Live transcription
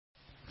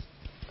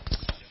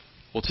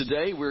Well,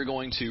 today we're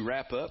going to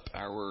wrap up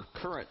our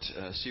current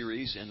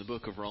series in the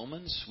book of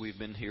Romans. We've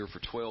been here for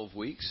 12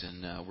 weeks,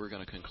 and we're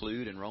going to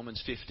conclude in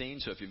Romans 15.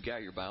 So if you've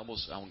got your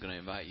Bibles, I'm going to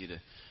invite you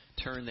to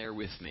turn there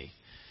with me.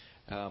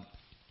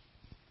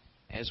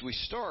 As we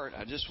start,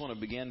 I just want to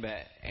begin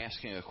by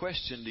asking a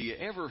question. Do you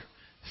ever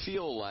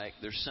feel like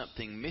there's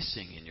something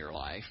missing in your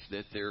life,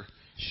 that there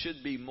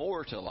should be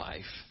more to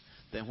life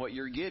than what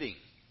you're getting?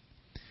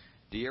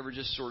 Do you ever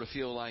just sort of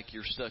feel like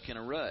you're stuck in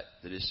a rut,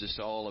 that it's just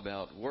all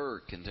about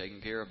work and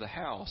taking care of the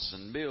house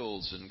and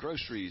bills and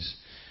groceries,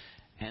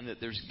 and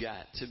that there's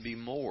got to be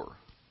more?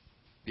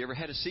 You ever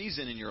had a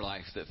season in your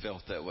life that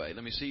felt that way?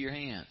 Let me see your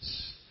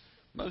hands.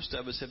 Most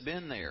of us have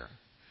been there.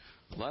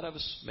 A lot of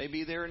us may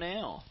be there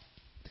now.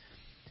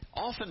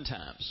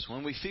 Oftentimes,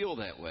 when we feel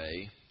that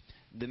way,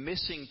 the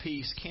missing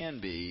piece can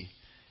be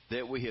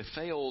that we have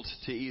failed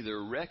to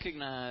either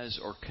recognize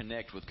or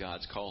connect with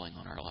God's calling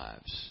on our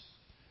lives.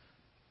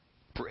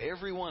 For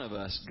every one of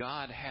us,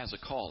 God has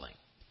a calling.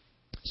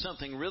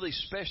 Something really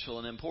special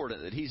and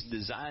important that He's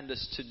designed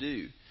us to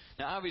do.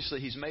 Now, obviously,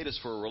 He's made us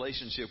for a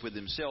relationship with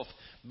Himself.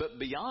 But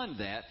beyond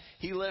that,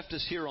 He left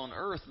us here on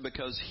earth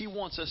because He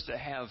wants us to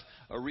have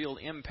a real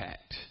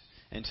impact.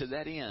 And to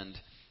that end,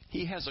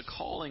 He has a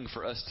calling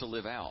for us to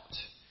live out.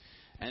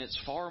 And it's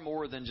far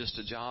more than just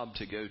a job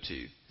to go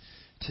to.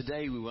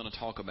 Today, we want to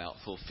talk about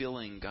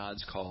fulfilling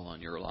God's call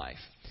on your life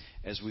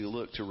as we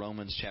look to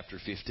Romans chapter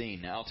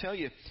 15. Now, I'll tell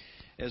you,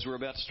 as we're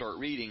about to start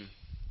reading,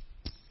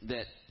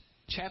 that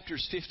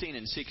chapters 15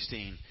 and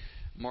 16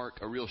 mark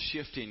a real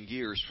shift in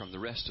gears from the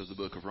rest of the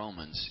book of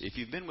Romans. If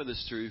you've been with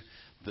us through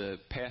the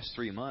past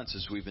 3 months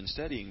as we've been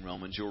studying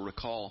Romans, you'll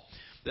recall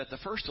that the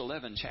first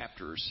 11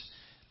 chapters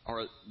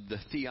are the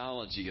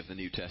theology of the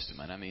New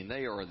Testament. I mean,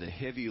 they are the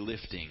heavy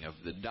lifting of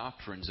the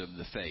doctrines of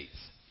the faith.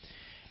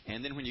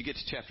 And then when you get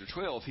to chapter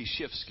 12, he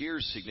shifts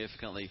gears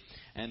significantly.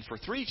 And for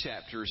 3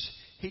 chapters,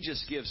 he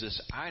just gives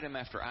us item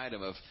after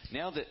item of,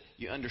 now that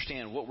you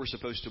understand what we're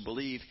supposed to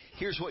believe,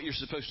 here's what you're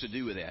supposed to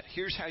do with that.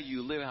 Here's how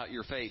you live out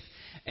your faith.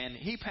 And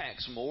he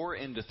packs more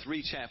into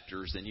 3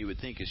 chapters than you would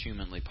think is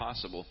humanly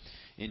possible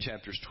in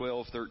chapters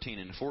 12, 13,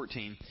 and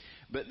 14.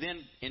 But then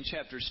in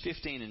chapters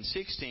 15 and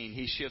 16,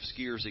 he shifts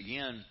gears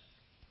again.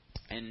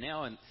 And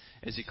now,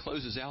 as he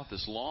closes out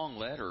this long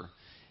letter,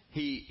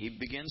 he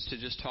begins to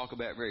just talk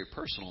about very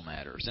personal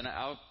matters. And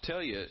I'll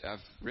tell you, I've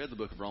read the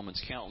book of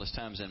Romans countless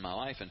times in my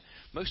life, and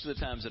most of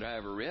the times that I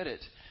ever read it,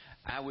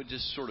 I would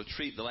just sort of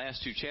treat the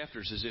last 2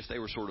 chapters as if they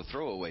were sort of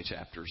throwaway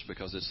chapters,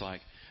 because it's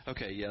like,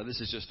 okay, yeah, this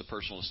is just the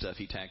personal stuff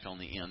he tacked on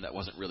the end. That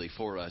wasn't really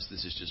for us.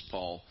 This is just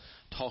Paul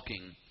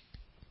talking,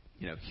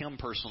 him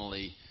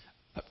personally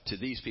to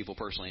these people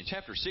personally. And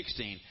chapter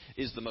 16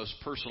 is the most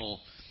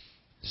personal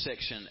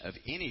section of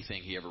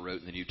anything he ever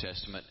wrote in the New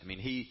Testament. I mean,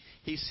 he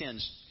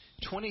sends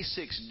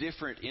 26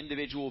 different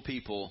individual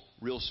people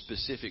real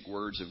specific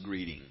words of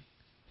greeting.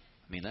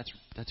 I mean,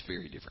 that's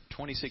very different.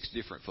 26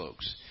 different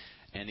folks.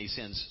 And he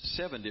sends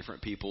 7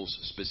 different people's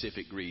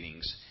specific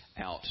greetings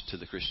out to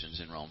the Christians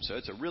in Rome. So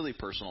it's a really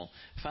personal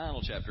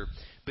final chapter.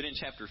 But in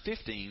chapter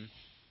 15,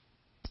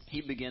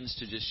 he begins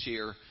to just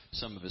share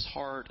some of his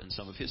heart and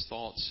some of his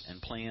thoughts and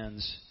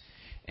plans.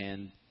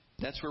 And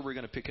that's where we're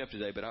going to pick up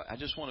today. But I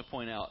just want to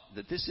point out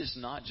that this is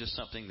not just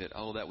something that,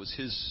 that was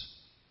his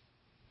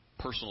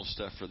personal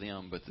stuff for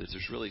them, but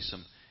there's really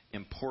some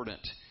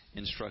important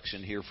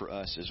instruction here for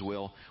us as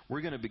well.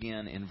 We're going to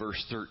begin in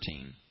verse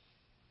 13.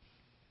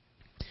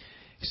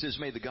 He says,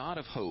 "May the God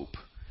of hope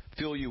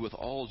fill you with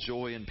all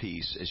joy and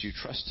peace as you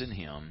trust in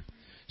Him,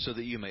 so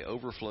that you may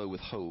overflow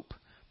with hope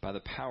by the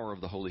power of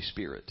the Holy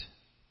Spirit.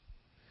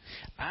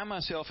 I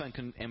myself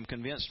am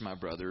convinced, my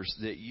brothers,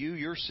 that you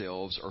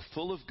yourselves are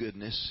full of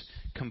goodness,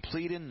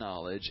 complete in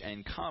knowledge,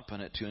 and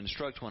competent to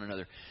instruct one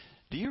another."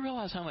 Do you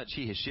realize how much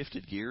he has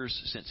shifted gears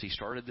since he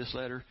started this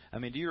letter? I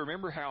mean, do you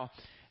remember how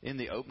in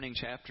the opening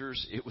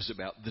chapters it was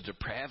about the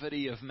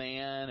depravity of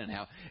man and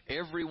how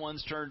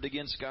everyone's turned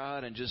against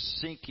God and just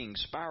sinking,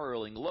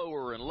 spiraling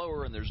lower and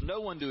lower, and there's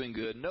no one doing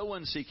good, no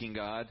one seeking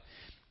God.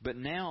 But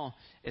now,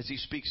 as he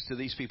speaks to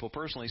these people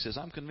personally, he says,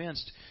 I'm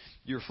convinced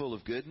you're full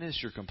of goodness,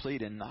 you're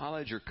complete in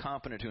knowledge, you're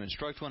competent to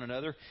instruct one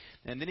another.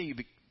 And then he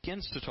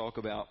begins to talk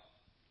about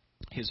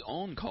his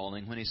own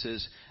calling when he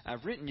says,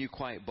 I've written you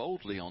quite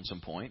boldly on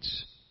some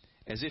points,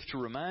 as if to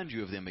remind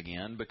you of them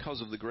again, because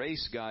of the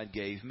grace God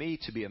gave me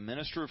to be a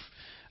minister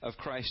of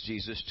Christ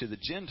Jesus to the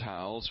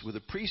Gentiles with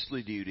a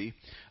priestly duty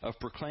of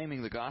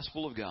proclaiming the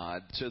gospel of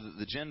God, so that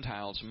the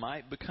Gentiles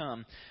might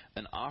become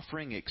an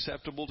offering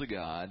acceptable to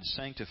God,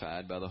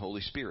 sanctified by the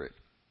Holy Spirit.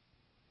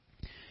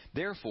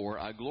 Therefore,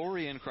 I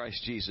glory in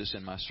Christ Jesus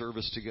in my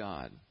service to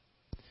God.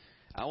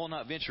 I will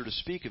not venture to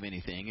speak of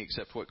anything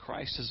except what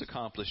Christ has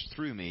accomplished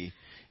through me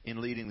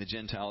in leading the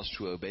Gentiles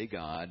to obey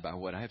God by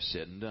what I have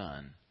said and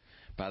done,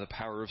 by the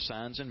power of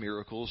signs and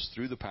miracles,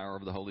 through the power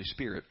of the Holy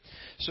Spirit.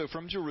 So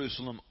from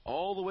Jerusalem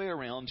all the way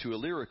around to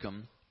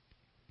Illyricum,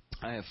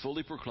 I have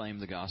fully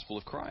proclaimed the gospel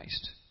of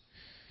Christ.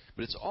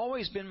 But it's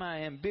always been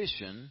my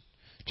ambition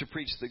to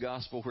preach the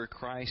gospel where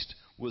Christ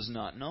was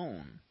not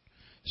known,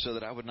 so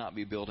that I would not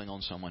be building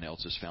on someone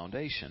else's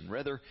foundation.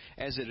 Rather,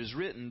 as it is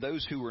written,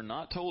 those who were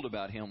not told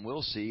about him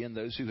will see, and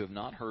those who have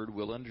not heard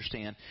will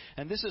understand.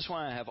 And this is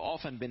why I have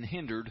often been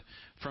hindered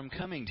from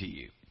coming to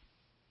you.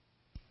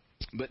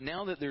 But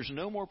now that there's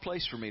no more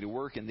place for me to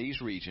work in these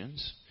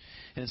regions,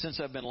 and since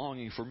I've been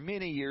longing for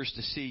many years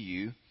to see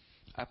you,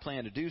 I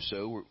plan to do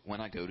so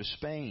when I go to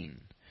Spain.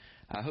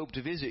 I hope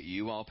to visit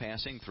you while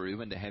passing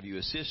through and to have you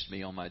assist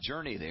me on my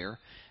journey there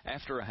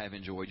after I have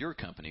enjoyed your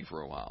company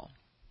for a while.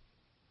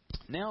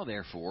 Now,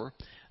 therefore,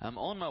 I'm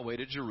on my way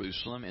to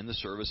Jerusalem in the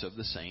service of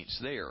the saints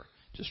there.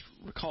 Just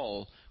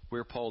recall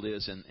where Paul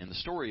is in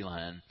the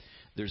storyline.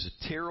 There's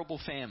a terrible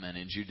famine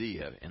in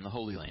Judea, in the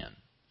Holy Land.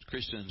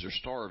 Christians are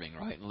starving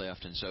right and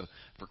left. And so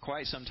for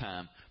quite some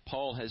time,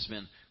 Paul has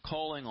been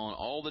calling on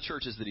all the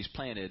churches that he's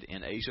planted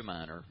in Asia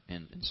Minor,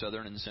 in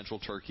southern and central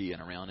Turkey,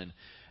 and around in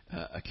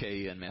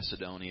Achaia and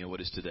Macedonia,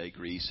 what is today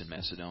Greece and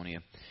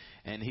Macedonia.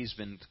 And he's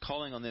been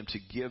calling on them to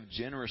give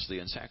generously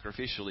and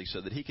sacrificially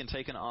so that he can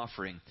take an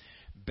offering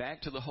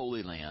back to the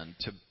Holy Land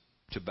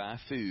to buy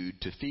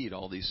food to feed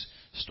all these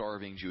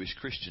starving Jewish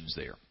Christians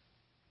there.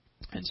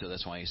 And so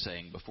that's why he's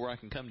saying, before I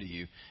can come to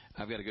you,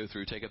 I've got to go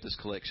through, take up this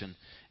collection,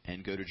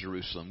 and go to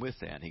Jerusalem with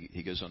that.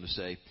 He goes on to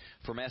say,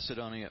 for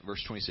Macedonia,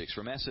 verse 26,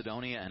 for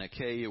Macedonia and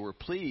Achaia were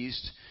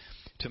pleased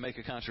to make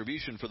a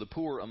contribution for the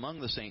poor among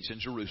the saints in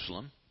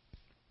Jerusalem.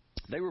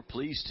 They were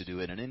pleased to do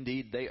it, and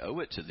indeed they owe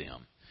it to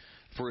them.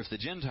 For if the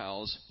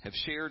Gentiles have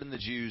shared in the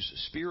Jews'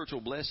 spiritual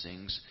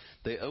blessings,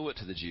 they owe it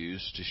to the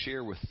Jews to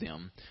share with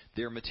them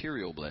their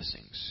material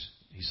blessings.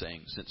 He's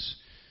saying, since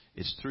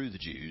it's through the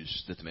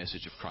Jews that the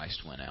message of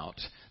Christ went out,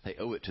 they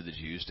owe it to the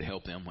Jews to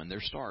help them when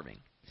they're starving.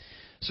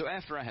 So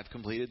after I have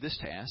completed this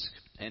task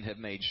and have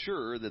made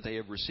sure that they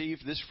have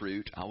received this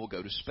fruit, I will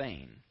go to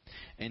Spain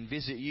and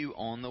visit you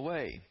on the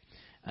way.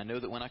 I know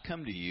that when I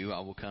come to you, I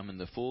will come in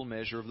the full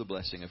measure of the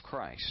blessing of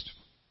Christ.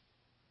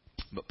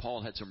 But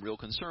Paul had some real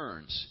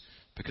concerns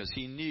because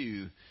he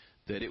knew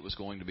that it was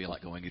going to be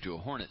like going into a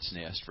hornet's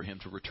nest for him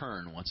to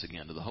return once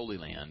again to the Holy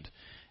Land,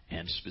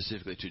 and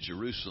specifically to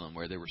Jerusalem,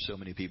 where there were so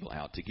many people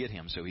out to get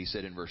him. So he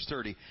said in verse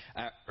 30,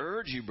 I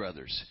urge you,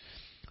 brothers,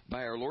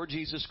 by our Lord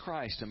Jesus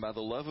Christ and by the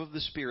love of the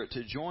Spirit,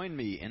 to join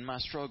me in my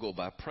struggle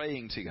by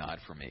praying to God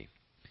for me.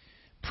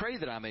 Pray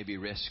that I may be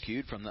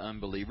rescued from the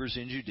unbelievers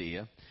in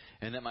Judea,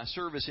 and that my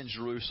service in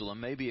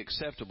Jerusalem may be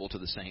acceptable to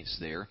the saints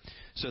there,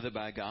 so that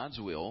by God's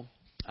will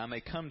I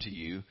may come to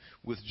you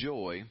with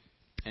joy,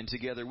 and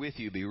together with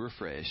you be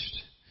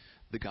refreshed.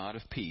 The God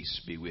of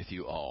peace be with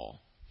you all.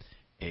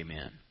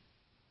 Amen.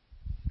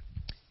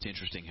 It's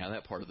interesting how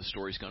that part of the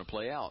story is going to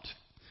play out.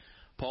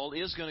 Paul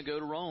is going to go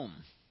to Rome,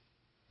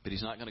 but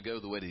he's not going to go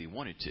the way that he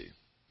wanted to.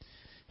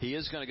 He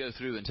is going to go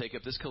through and take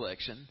up this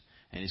collection,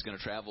 and he's going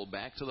to travel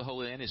back to the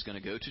Holy Land. He's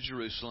going to go to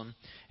Jerusalem,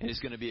 and he's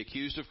going to be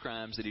accused of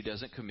crimes that he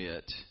doesn't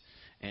commit.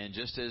 And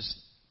just as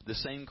the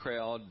same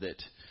crowd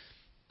that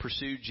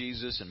pursued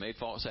Jesus and made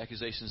false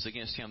accusations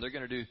against him, they're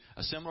going to do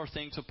a similar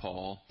thing to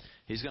Paul.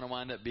 He's going to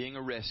wind up being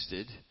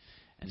arrested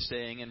and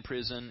staying in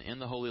prison in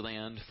the Holy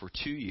Land for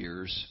 2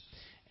 years.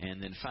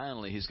 And then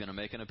finally he's going to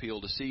make an appeal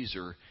to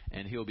Caesar,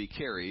 and he'll be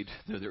carried.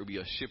 There will be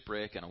a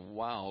shipwreck and a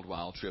wild,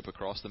 wild trip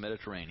across the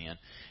Mediterranean.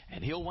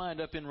 And he'll wind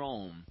up in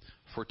Rome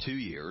for 2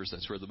 years.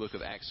 That's where the book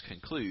of Acts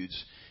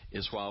concludes,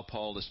 is while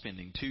Paul is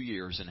spending 2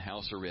 years in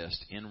house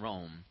arrest in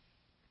Rome,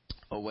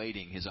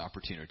 awaiting his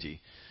opportunity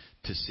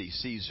to see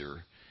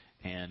Caesar.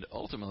 And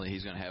ultimately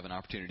he's going to have an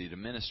opportunity to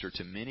minister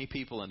to many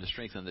people and to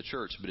strengthen the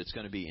church, but it's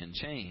going to be in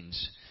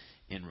chains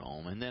in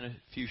Rome. And then a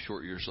few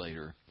short years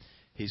later,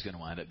 he's going to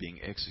wind up being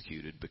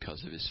executed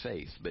because of his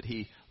faith. But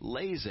he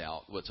lays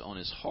out what's on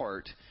his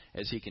heart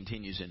as he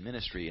continues in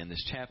ministry in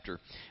this chapter.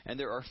 And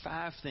there are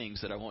 5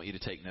 things that I want you to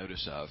take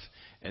notice of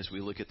as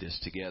we look at this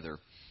together.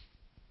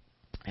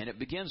 And it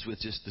begins with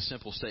just the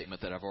simple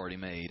statement that I've already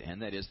made,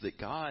 and that is that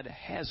God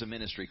has a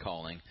ministry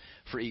calling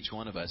for each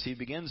one of us. He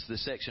begins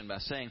this section by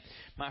saying,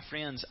 my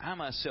friends, I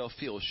myself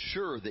feel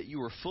sure that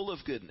you are full of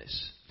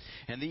goodness,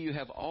 and that you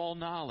have all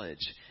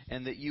knowledge,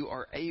 and that you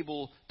are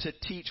able to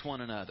teach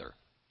one another.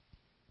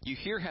 You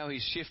hear how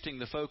he's shifting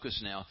the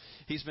focus now.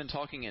 He's been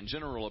talking in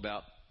general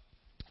about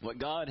what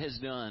God has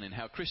done and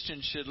how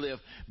Christians should live.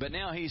 But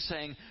now he's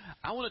saying,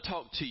 I want to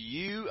talk to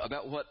you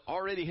about what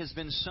already has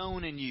been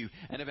sown in you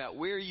and about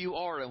where you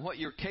are and what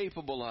you're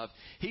capable of.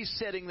 He's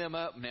setting them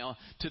up now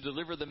to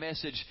deliver the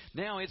message.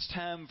 Now it's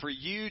time for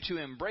you to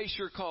embrace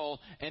your call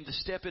and to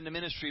step into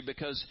ministry,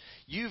 because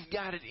you've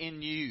got it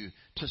in you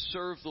to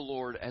serve the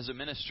Lord as a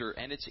minister.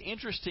 And it's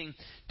interesting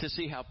to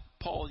see how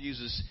Paul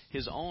uses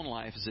his own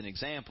life as an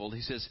example.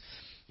 He says,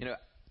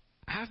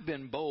 I've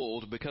been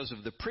bold because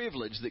of the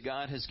privilege that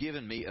God has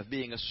given me of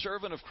being a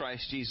servant of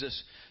Christ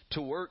Jesus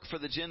to work for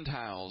the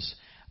Gentiles.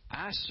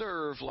 I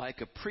serve like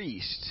a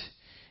priest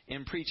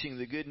in preaching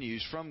the good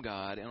news from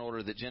God in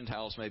order that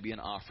Gentiles may be an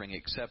offering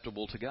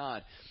acceptable to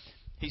God.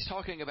 He's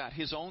talking about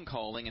his own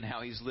calling and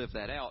how he's lived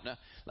that out. Now,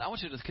 I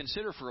want you to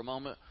consider for a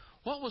moment,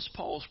 what was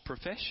Paul's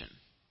profession?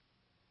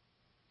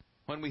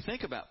 When we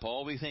think about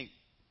Paul, we think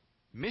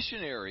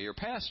missionary or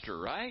pastor,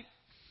 right?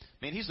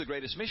 I mean, he's the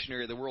greatest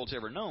missionary the world's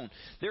ever known.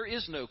 There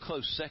is no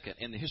close second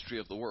in the history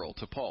of the world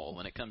to Paul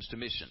when it comes to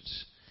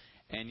missions.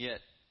 And yet,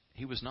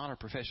 he was not a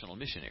professional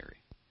missionary.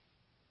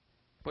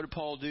 What did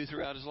Paul do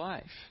throughout his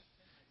life?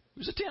 He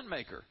was a tent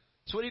maker.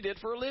 That's what he did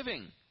for a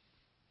living.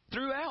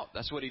 Throughout,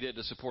 that's what he did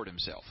to support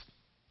himself.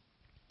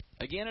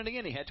 Again and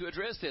again, he had to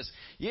address this.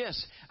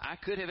 Yes, I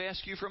could have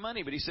asked you for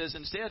money, but he says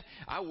instead,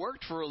 I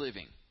worked for a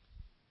living.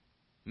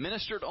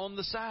 Ministered on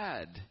the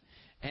side.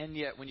 And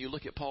yet, when you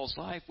look at Paul's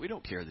life, we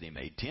don't care that he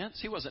made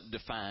tents. He wasn't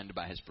defined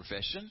by his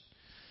profession.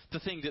 The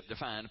thing that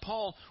defined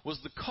Paul was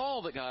the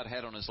call that God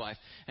had on his life.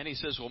 And he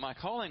says, well, my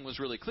calling was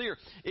really clear.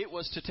 It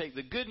was to take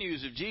the good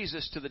news of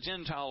Jesus to the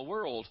Gentile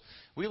world.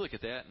 We look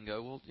at that and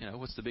go, well,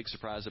 what's the big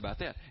surprise about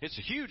that? It's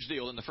a huge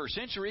deal in the first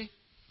century.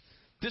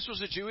 This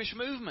was a Jewish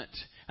movement.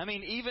 I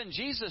mean, even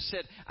Jesus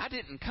said, I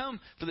didn't come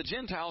for the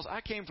Gentiles.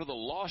 I came for the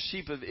lost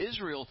sheep of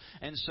Israel.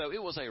 And so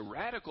it was a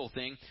radical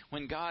thing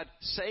when God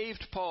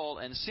saved Paul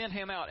and sent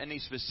him out. And he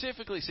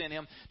specifically sent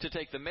him to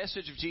take the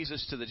message of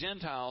Jesus to the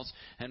Gentiles.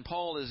 And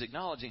Paul is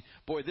acknowledging,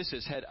 boy, this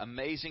has had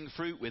amazing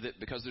fruit with it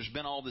because there's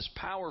been all this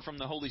power from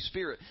the Holy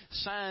Spirit,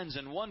 signs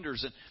and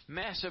wonders and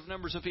massive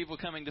numbers of people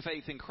coming to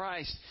faith in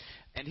Christ.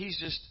 And he's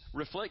just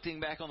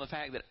reflecting back on the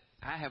fact that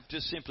I have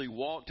just simply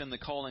walked in the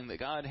calling that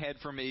God had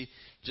for me,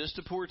 just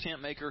a poor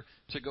tent maker,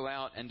 to go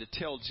out and to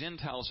tell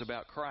Gentiles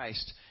about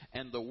Christ.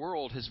 And the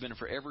world has been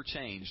forever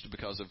changed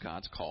because of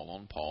God's call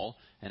on Paul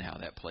and how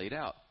that played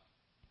out.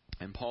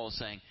 And Paul is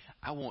saying,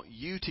 I want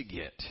you to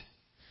get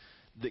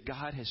that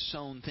God has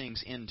sown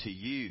things into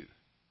you,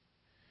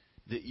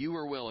 that you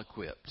are well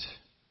equipped,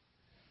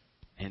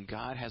 and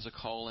God has a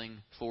calling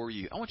for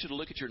you. I want you to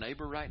look at your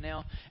neighbor right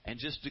now and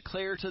just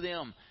declare to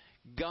them,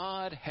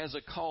 God has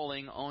a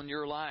calling on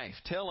your life.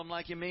 Tell them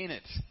like you mean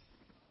it.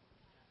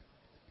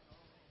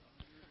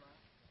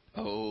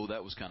 Oh,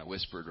 that was kind of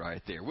whispered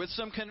right there. With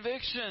some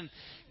conviction.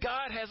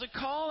 God has a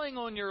calling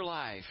on your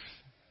life.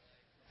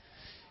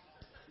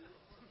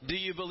 Do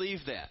you believe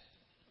that?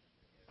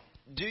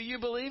 Do you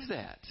believe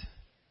that?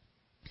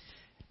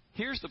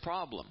 Here's the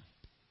problem.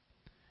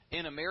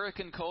 In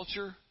American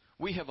culture,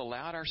 we have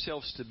allowed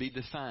ourselves to be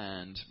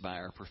defined by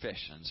our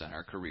professions and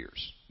our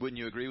careers. Wouldn't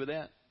you agree with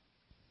that?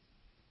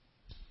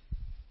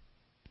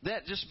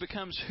 That just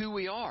becomes who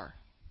we are.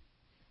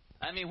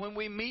 I mean, when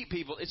we meet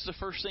people, it's the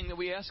first thing that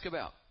we ask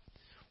about.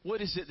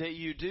 What is it that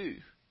you do?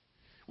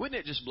 Wouldn't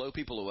it just blow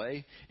people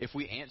away if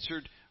we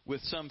answered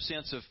with some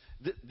sense of,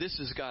 this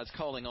is God's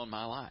calling on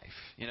my life,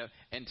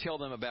 and tell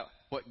them about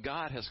what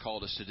God has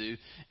called us to do,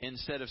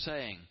 instead of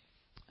saying,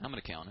 I'm an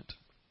accountant,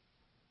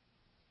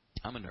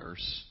 I'm a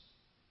nurse,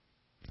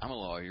 I'm a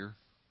lawyer,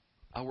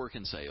 I work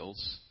in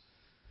sales.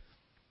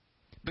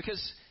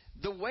 Because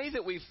the way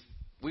that we've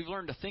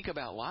learned to think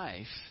about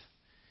life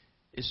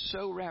is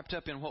so wrapped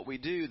up in what we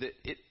do that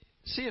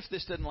see if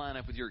this doesn't line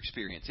up with your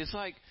experience. It's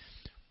like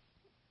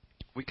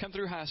we come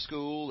through high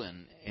school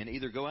and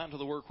either go out into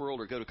the work world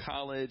or go to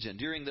college, and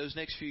during those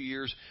next few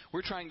years,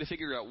 we're trying to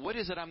figure out, what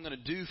is it I'm going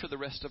to do for the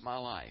rest of my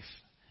life?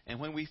 And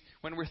when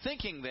we're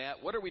thinking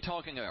that, what are we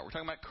talking about? We're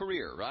talking about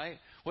career, right?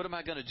 What am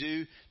I going to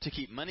do to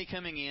keep money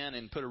coming in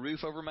and put a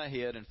roof over my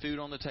head and food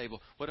on the table?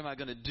 What am I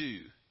going to do?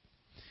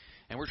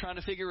 And we're trying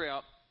to figure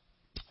out,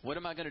 what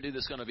am I going to do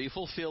that's going to be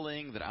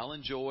fulfilling, that I'll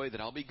enjoy, that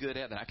I'll be good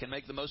at, that I can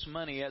make the most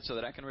money at so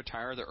that I can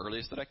retire the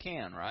earliest that I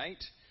can,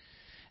 right?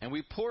 And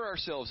we pour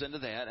ourselves into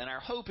that, and our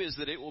hope is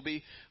that it will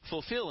be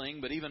fulfilling,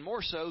 but even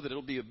more so that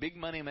it'll be a big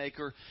money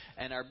maker.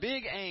 And our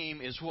big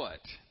aim is what?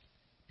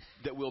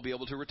 That we'll be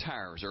able to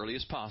retire as early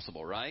as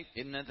possible, right?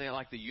 Isn't that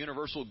like the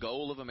universal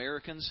goal of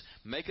Americans?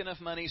 Make enough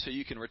money so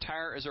you can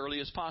retire as early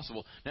as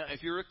possible. Now,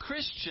 if you're a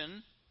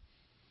Christian,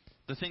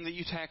 the thing that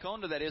you tack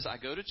on to that is, I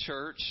go to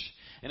church,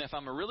 and if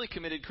I'm a really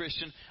committed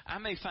Christian, I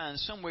may find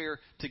somewhere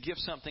to give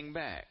something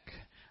back.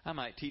 I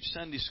might teach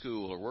Sunday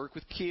school or work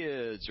with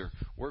kids or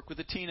work with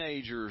the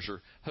teenagers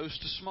or host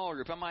a small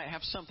group. I might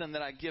have something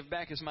that I give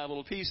back as my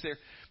little piece there.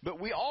 But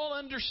we all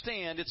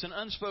understand it's an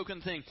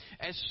unspoken thing.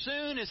 As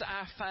soon as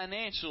I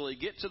financially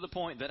get to the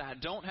point that I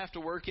don't have to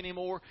work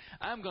anymore,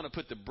 I'm going to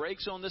put the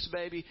brakes on this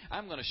baby.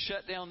 I'm going to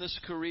shut down this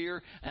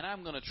career, and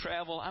I'm going to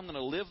travel. I'm going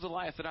to live the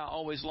life that I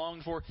always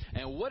longed for.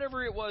 And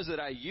whatever it was that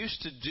I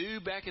used to do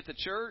back at the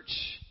church,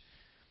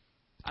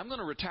 I'm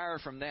going to retire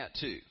from that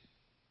too.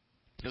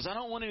 Because I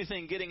don't want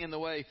anything getting in the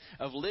way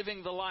of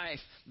living the life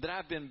that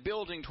I've been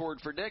building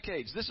toward for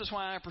decades. This is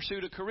why I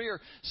pursued a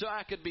career, so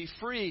I could be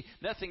free,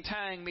 nothing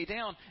tying me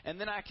down, and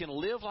then I can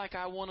live like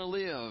I want to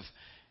live.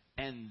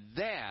 And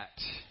that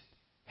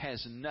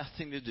has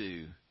nothing to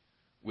do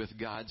with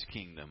God's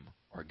kingdom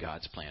or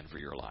God's plan for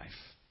your life.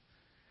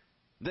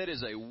 That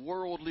is a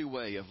worldly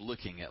way of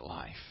looking at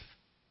life.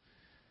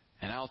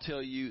 And I'll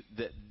tell you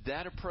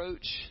that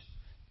approach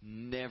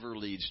never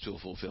leads to a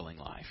fulfilling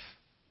life.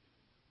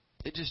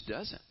 It just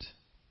doesn't.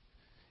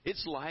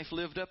 It's life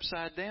lived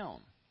upside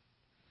down.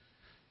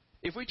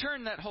 If we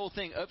turn that whole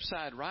thing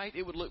upside right,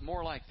 it would look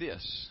more like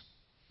this.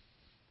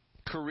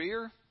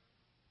 Career,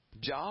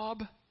 job,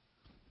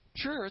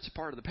 sure, it's a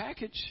part of the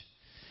package.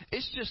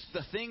 It's just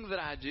the thing that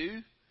I do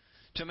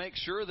to make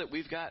sure that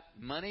we've got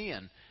money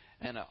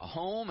and a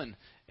home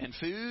and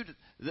food,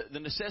 the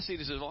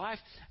necessities of life.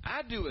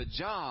 I do a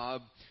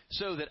job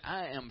so that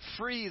I am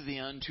free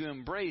then to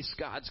embrace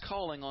God's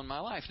calling on my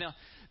life. Now,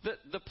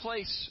 the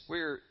place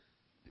where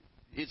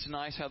it's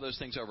nice how those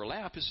things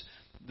overlap is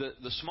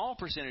the small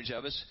percentage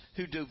of us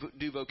who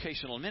do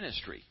vocational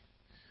ministry,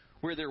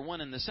 where they're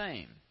one and the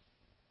same.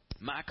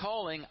 My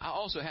calling, I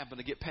also happen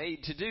to get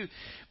paid to do.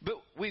 But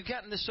we've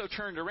gotten this so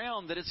turned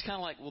around that it's kind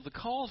of like, well, the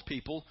called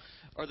people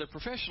are the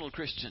professional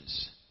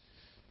Christians.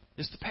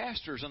 It's the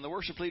pastors and the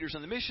worship leaders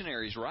and the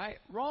missionaries, right?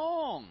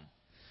 Wrong.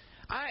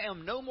 I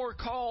am no more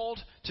called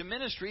to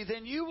ministry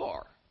than you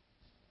are.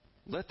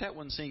 Let that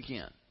one sink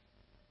in.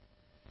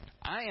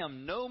 I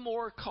am no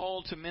more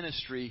called to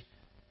ministry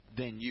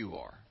than you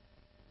are.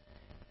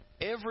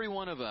 Every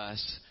one of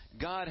us,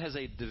 God has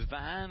a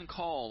divine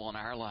call on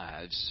our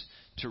lives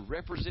to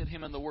represent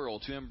Him in the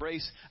world, to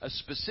embrace a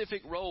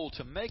specific role,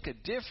 to make a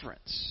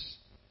difference.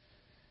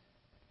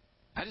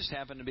 I just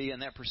happen to be in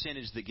that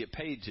percentage that get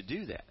paid to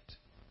do that.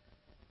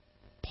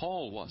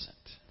 Paul wasn't.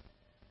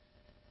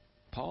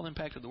 Paul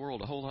impacted the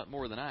world a whole lot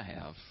more than I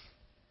have.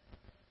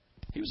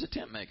 He was a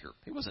tent maker.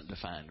 He wasn't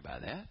defined by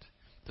that.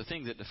 The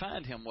thing that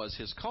defined him was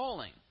his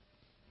calling.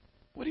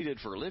 What he did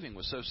for a living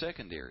was so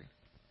secondary.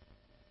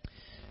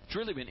 It's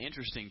really been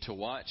interesting to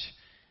watch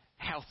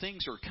how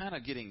things are kind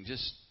of getting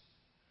just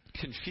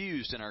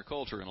confused in our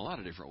culture in a lot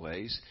of different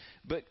ways.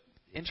 But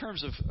in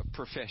terms of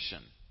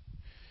profession,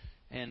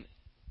 and,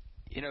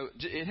 you know,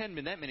 it hadn't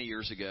been that many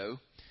years ago.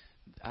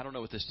 I don't know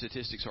what the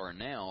statistics are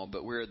now,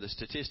 but where the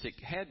statistic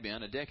had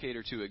been a decade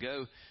or two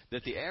ago,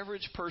 that the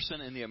average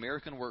person in the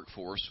American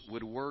workforce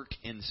would work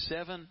in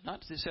seven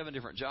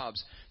different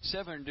jobs,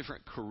 7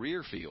 different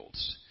career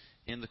fields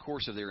in the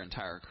course of their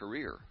entire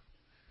career,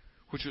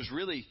 which was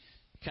really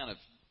kind of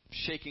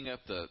shaking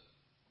up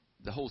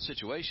the whole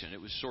situation.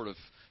 It was sort of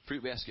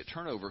fruit basket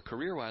turnover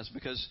career-wise,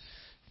 because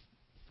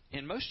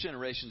in most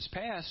generations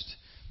past,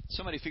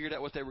 somebody figured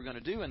out what they were going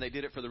to do, and they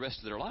did it for the rest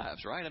of their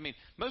lives, right? I mean,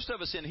 most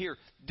of us in here,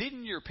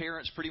 didn't your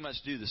parents pretty much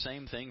do the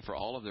same thing for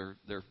all of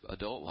their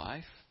adult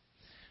life?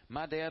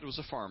 My dad was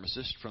a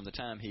pharmacist from the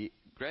time he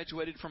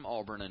graduated from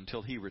Auburn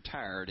until he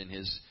retired in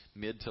his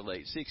mid to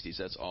late 60s.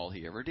 That's all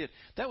he ever did.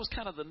 That was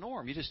kind of the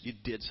norm. You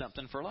did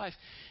something for life.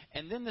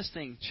 And then this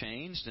thing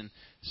changed, and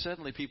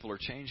suddenly people are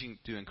changing,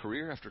 doing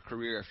career after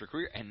career after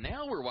career. And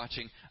now we're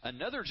watching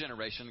another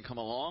generation come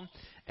along.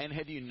 And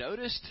have you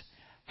noticed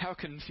how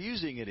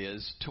confusing it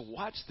is to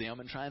watch them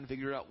and try and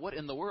figure out what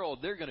in the world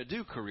they're going to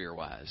do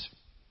career-wise?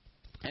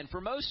 And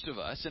for most of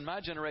us, in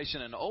my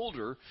generation and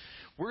older,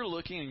 we're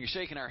looking and you're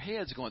shaking our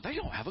heads going, they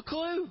don't have a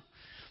clue.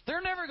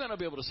 They're never going to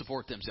be able to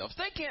support themselves.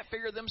 They can't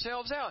figure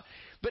themselves out.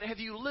 But have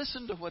you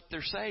listened to what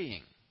they're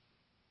saying?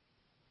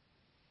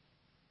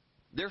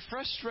 They're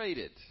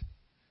frustrated.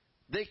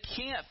 They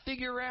can't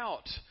figure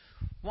out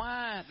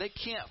why they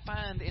can't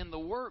find in the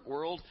work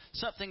world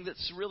something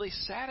that's really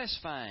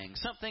satisfying,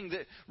 something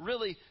that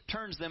really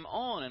turns them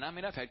on. And I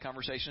mean, I've had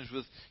conversations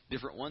with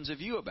different ones of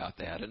you about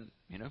that, and,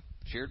 you know,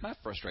 shared my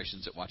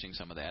frustrations at watching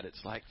some of that.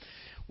 It's like,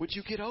 would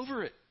you get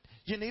over it?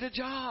 You need a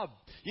job.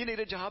 You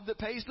need a job that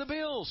pays the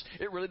bills.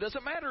 It really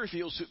doesn't matter if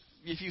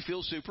you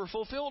feel super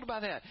fulfilled by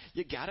that.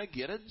 You got to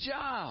get a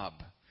job,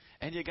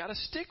 and you got to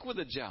stick with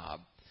a job.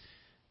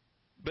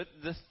 But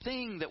the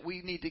thing that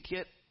we need to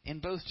get in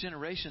both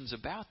generations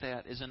about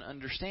that is an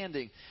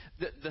understanding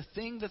that the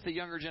thing that the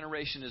younger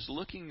generation is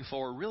looking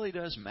for really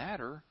does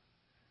matter.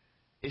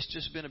 It's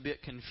just been a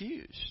bit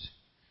confused.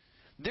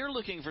 They're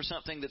looking for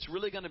something that's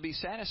really going to be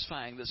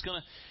satisfying, that's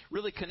going to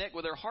really connect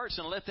with their hearts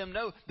and let them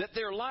know that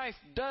their life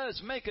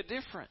does make a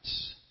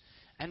difference.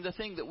 And the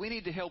thing that we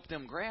need to help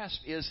them grasp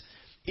is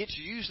it's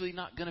usually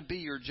not going to be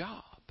your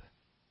job.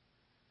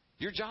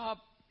 Your job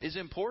is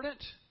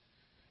important,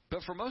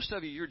 but for most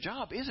of you, your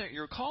job isn't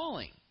your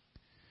calling.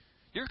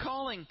 Your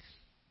calling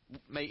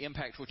may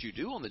impact what you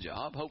do on the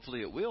job.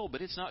 Hopefully it will,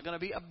 but it's not going to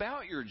be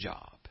about your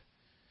job.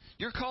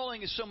 Your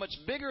calling is so much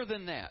bigger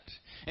than that.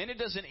 And it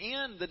doesn't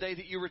end the day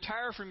that you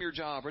retire from your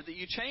job or that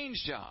you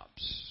change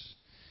jobs.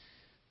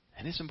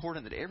 And it's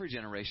important that every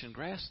generation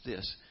grasp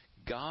this.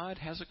 God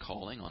has a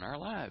calling on our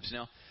lives.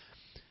 Now,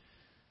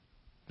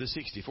 the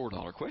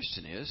 $64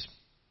 question is,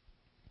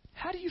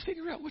 how do you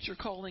figure out what your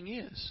calling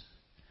is?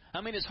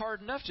 I mean, it's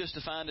hard enough just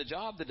to find a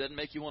job that doesn't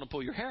make you want to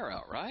pull your hair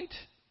out, right?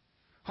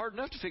 Hard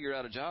enough to figure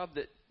out a job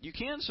that you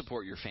can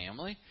support your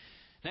family.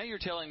 Now you're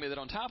telling me that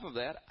on top of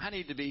that, I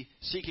need to be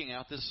seeking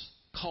out this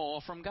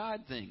call from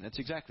God thing. That's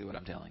exactly what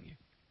I'm telling you.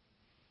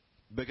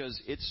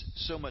 Because it's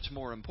so much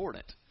more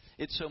important.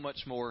 It's so much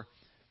more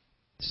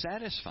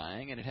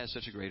satisfying, and it has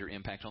such a greater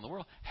impact on the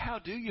world. How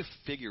do you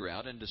figure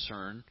out and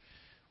discern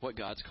what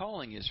God's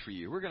calling is for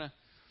you? We're going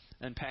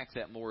to unpack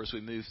that more as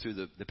we move through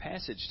the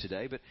passage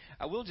today. But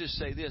I will just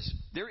say this.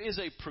 There is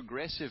a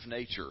progressive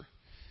nature,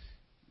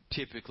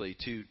 typically,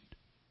 to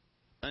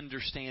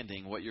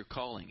understanding what your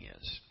calling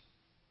is.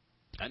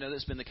 I know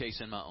that's been the case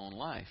in my own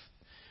life.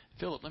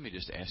 Philip, let me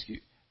just ask you,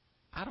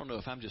 I don't know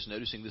if I'm just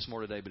noticing this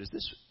more today, but is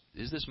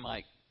this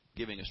mic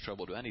giving us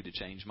trouble? Do I need to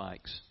change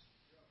mics?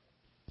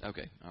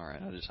 Okay, all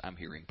right. I'm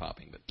hearing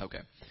popping, but okay.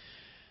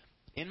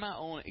 In my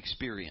own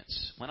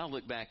experience, when I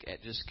look back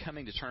at just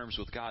coming to terms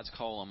with God's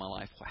call on my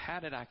life, how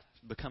did I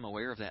become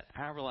aware of that?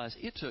 I realized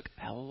it took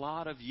a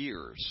lot of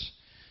years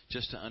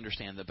just to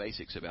understand the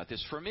basics about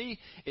this. For me,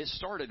 it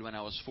started when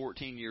I was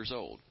 14 years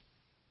old.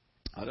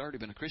 I'd already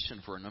been a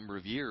Christian for a number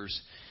of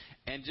years,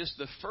 and just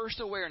the first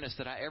awareness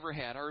that I ever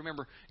had, I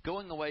remember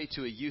going away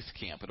to a youth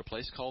camp at a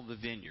place called the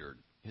Vineyard.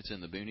 It's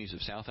in the boonies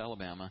of South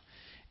Alabama,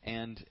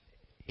 and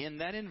in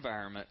that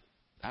environment,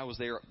 I was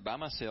there by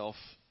myself,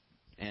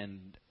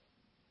 and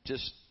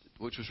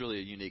which was really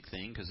a unique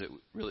thing because it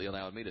really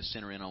allowed me to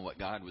center in on what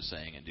God was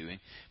saying and doing.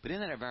 But in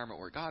that environment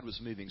where God was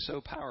moving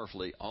so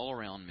powerfully all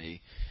around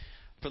me,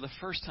 for the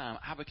first time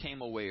I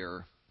became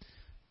aware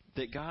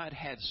that God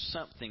had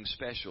something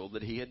special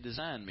that He had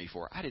designed me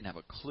for. I didn't have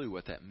a clue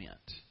what that meant.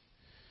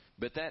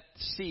 But that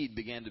seed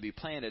began to be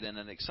planted, and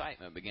an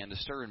excitement began to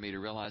stir in me to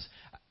realize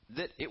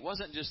that it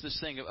wasn't just this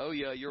thing of, oh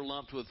yeah, you're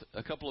lumped with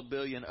a couple of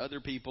billion other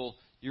people,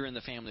 you're in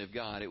the family of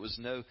God. It was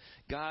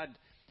God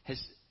has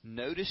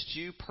noticed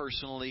you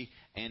personally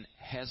and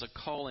has a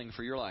calling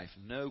for your life.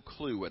 No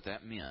clue what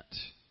that meant.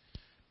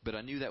 But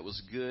I knew that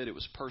was good, it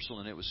was personal,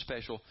 and it was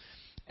special.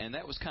 And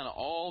that was kind of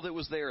all that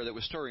was there that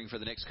was stirring for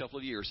the next couple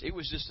of years. It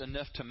was just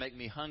enough to make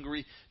me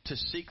hungry to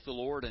seek the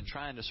Lord and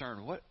try and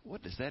discern,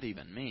 what does that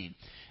even mean?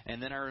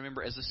 And then I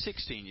remember as a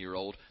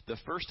 16-year-old, the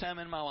first time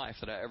in my life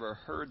that I ever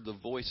heard the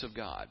voice of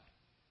God.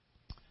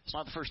 It's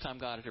not the first time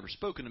God had ever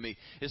spoken to me.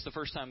 It's the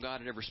first time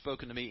God had ever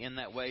spoken to me in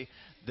that way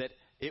that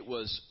it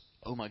was,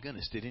 oh my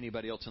goodness, did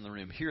anybody else in the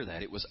room hear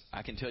that? It was,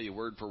 I can tell you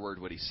word for word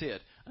what He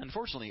said.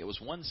 Unfortunately, it was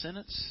one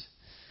sentence,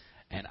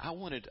 and I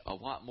wanted a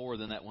lot more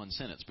than that one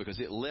sentence because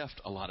it left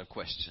a lot of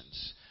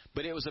questions.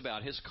 But it was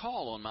about His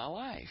call on my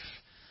life.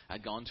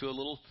 I'd gone to a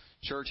little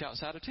church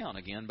outside of town,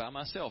 again, by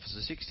myself.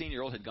 As a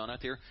 16-year-old, had gone out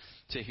there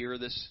to hear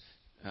this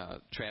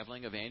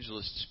traveling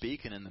evangelist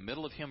speak, and in the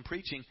middle of him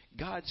preaching,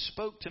 God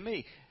spoke to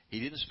me. He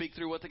didn't speak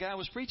through what the guy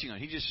was preaching on.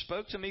 He just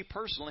spoke to me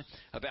personally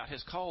about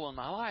His call on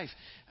my life.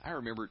 I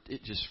remember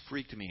it just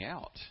freaked me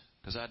out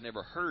because I'd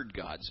never heard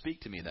God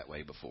speak to me that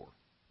way before.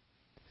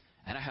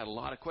 And I had a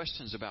lot of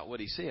questions about what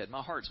He said.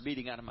 My heart's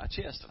beating out of my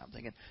chest, and I'm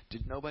thinking,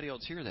 did nobody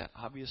else hear that?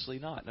 Obviously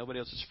not. Nobody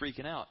else is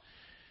freaking out.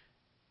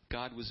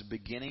 God was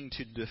beginning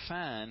to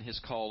define His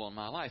call on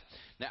my life.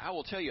 Now, I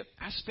will tell you,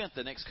 I spent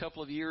the next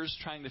couple of years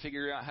trying to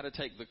figure out how to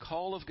take the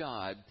call of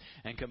God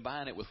and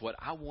combine it with what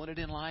I wanted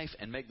in life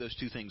and make those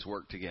two things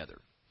work together.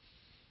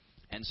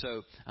 And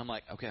so I'm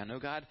like, okay, I know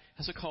God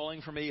has a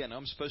calling for me. I know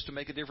I'm supposed to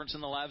make a difference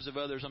in the lives of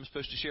others. I'm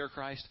supposed to share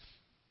Christ.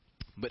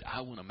 But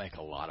I want to make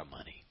a lot of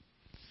money.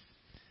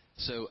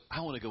 So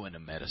I want to go into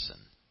medicine.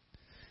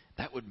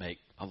 That would make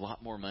a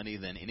lot more money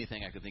than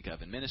anything I could think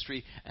of in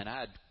ministry. And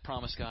I'd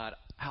promised God,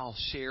 I'll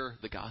share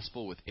the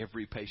gospel with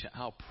every patient.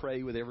 I'll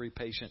pray with every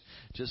patient.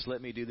 Just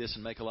let me do this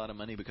and make a lot of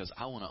money because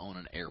I want to own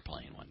an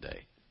airplane one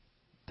day.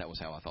 That was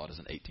how I thought as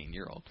an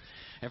 18-year-old.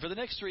 And for the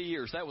next 3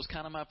 years, that was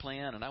kind of my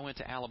plan. And I went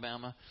to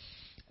Alabama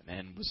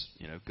and was,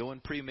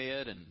 going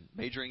pre-med and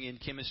majoring in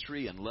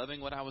chemistry and loving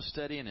what I was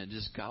studying and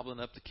just gobbling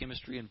up the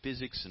chemistry and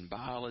physics and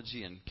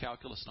biology and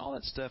calculus and all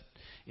that stuff,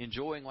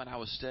 enjoying what I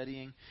was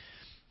studying.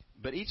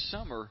 But each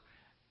summer,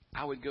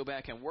 I would go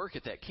back and work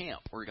at that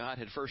camp where God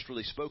had first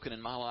really spoken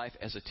in my life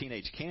as a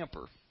teenage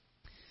camper.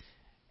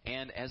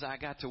 And as I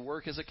got to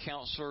work as a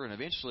counselor and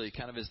eventually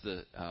kind of as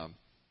the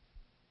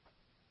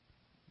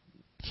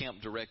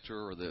camp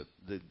director or the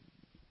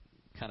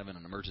kind of in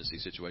an emergency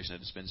situation, I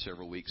had to spend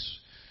several weeks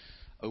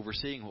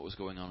overseeing what was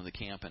going on in the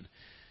camp and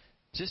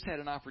just had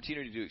an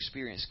opportunity to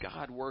experience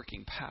God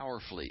working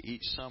powerfully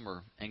each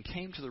summer and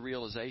came to the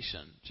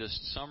realization just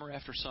summer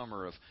after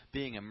summer of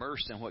being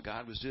immersed in what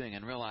God was doing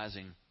and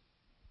realizing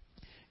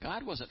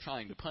God wasn't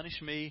trying to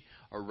punish me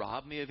or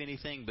rob me of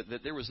anything, but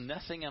that there was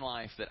nothing in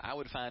life that I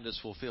would find as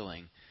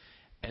fulfilling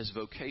as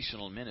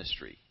vocational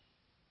ministry.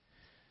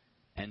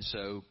 And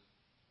so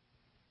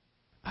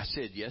I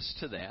said yes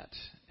to that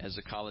as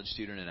a college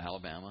student in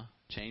Alabama,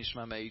 changed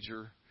my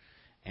major,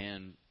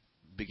 and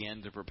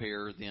began to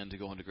prepare then to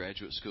go into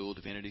graduate school,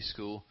 divinity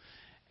school.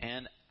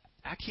 And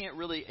I can't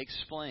really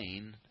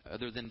explain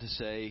other than to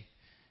say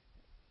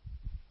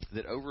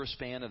that over a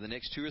span of the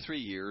next 2 or 3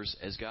 years,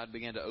 as God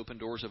began to open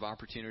doors of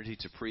opportunity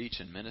to preach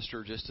and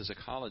minister just as a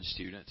college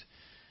student,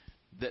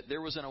 that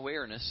there was an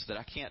awareness that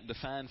I can't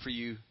define for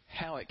you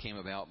how it came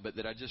about, but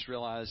that I just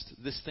realized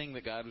this thing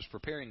that God was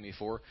preparing me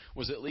for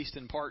was at least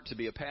in part to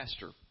be a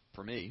pastor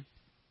for me.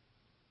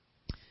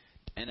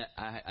 And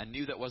I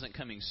knew that wasn't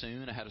coming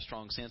soon. I had a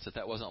strong sense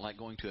that wasn't like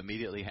going to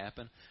immediately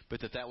happen, but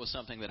that was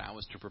something that I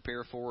was to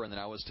prepare for and that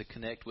I was to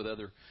connect with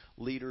other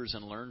leaders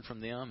and learn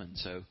from them. And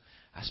so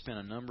I spent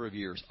a number of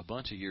years, a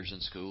bunch of years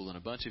in school and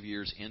a bunch of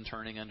years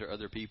interning under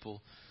other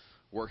people,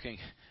 working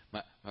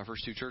my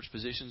first 2 church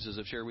positions, as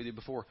I've shared with you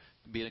before,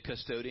 being a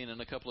custodian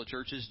in a couple of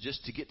churches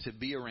just to get to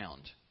be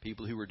around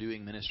people who were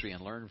doing ministry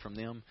and learn from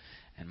them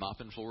and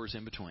mopping floors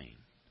in between.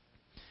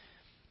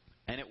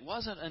 And it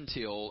wasn't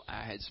until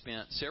I had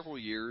spent several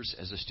years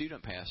as a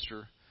student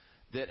pastor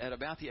that at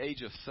about the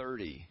age of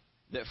 30,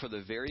 that for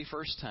the very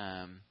first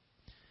time,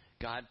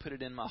 God put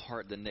it in my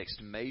heart the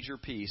next major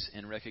piece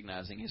in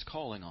recognizing His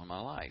calling on my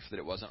life. That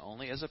it wasn't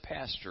only as a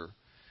pastor,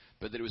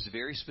 but that it was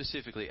very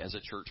specifically as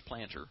a church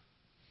planter.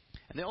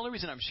 And the only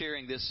reason I'm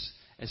sharing this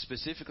as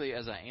specifically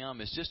as I am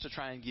is just to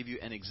try and give you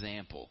an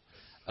example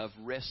of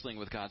wrestling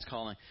with God's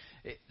calling.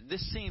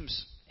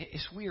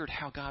 It's weird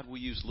how God will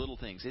use little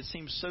things. It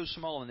seems so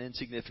small and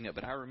insignificant,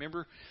 but I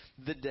remember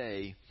the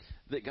day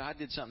that God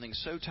did something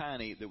so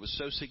tiny that was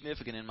so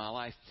significant in my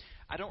life.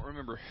 I don't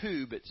remember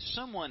who, but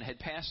someone had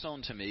passed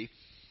on to me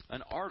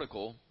an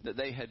article that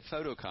they had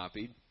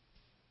photocopied.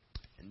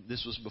 And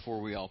this was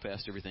before we all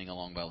passed everything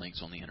along by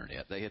links on the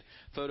internet. They had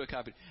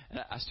photocopied. And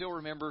I still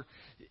remember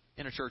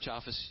in a church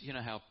office, you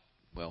know how,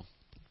 well,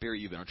 Barry,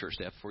 you've been on church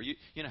staff before. You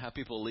know how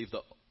people leave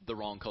the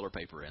wrong color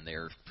paper in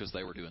there because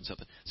they were doing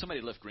something.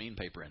 Somebody left green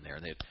paper in there.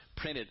 They had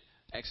printed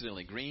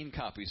accidentally green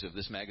copies of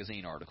this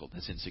magazine article.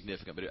 That's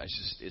insignificant, but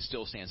it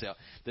still stands out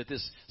that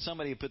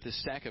somebody put this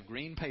stack of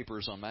green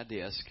papers on my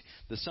desk.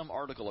 There's some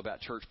article about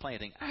church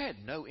planting. I had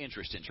no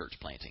interest in church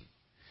planting.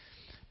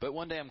 But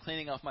one day I'm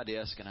cleaning off my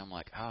desk and I'm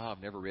like,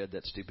 I've never read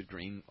that stupid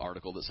green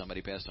article that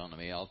somebody passed on to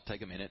me. I'll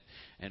take a minute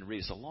and read.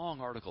 It's a long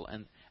article,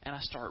 and I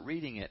start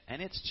reading it,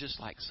 and it's just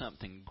like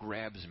something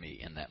grabs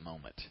me in that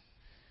moment.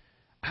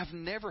 I've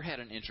never had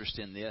an interest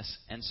in this,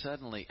 and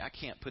suddenly I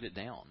can't put it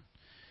down.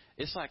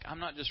 It's like I'm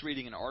not just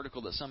reading an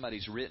article that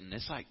somebody's written.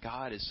 It's like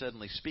God is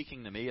suddenly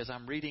speaking to me as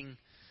I'm reading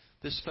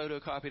this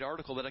photocopied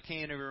article that I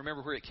can't even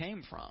remember where it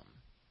came from.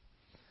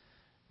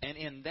 And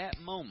in that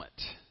moment,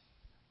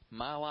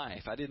 my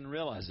life, I didn't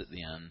realize it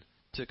then,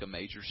 took a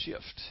major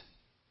shift.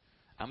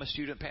 I'm a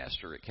student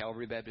pastor at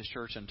Calvary Baptist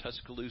Church in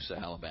Tuscaloosa,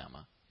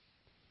 Alabama.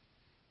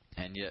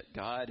 And yet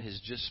God has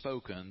just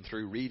spoken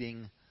through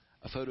reading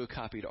a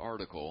photocopied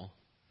article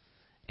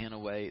in a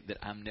way that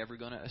I'm never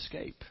going to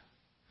escape.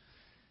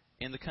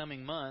 In the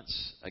coming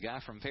months, a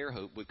guy from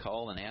Fairhope would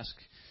call and ask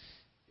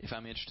if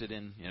I'm interested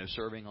in,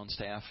 serving on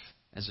staff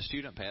as a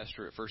student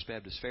pastor at First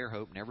Baptist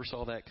Fairhope. Never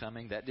saw that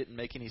coming. That didn't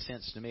make any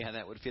sense to me, how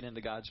that would fit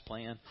into God's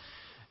plan.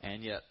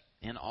 And yet,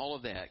 in all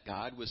of that,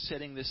 God was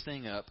setting this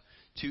thing up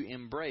to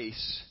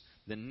embrace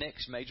the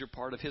next major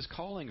part of His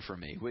calling for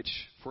me, which,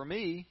 for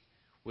me,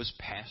 was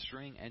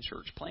pastoring and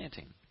church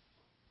planting.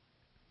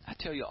 I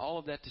tell you all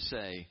of that to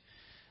say,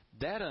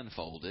 that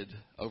unfolded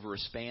over a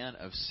span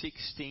of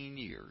 16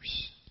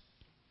 years.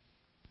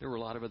 There were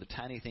a lot of other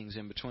tiny things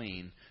in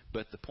between,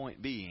 but the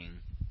point being,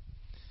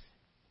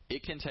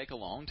 it can take a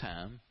long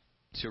time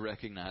to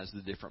recognize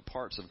the different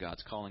parts of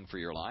God's calling for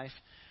your life,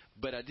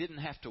 but I didn't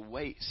have to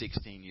wait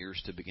 16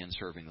 years to begin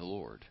serving the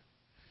Lord.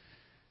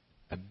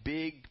 A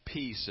big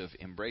piece of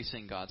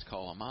embracing God's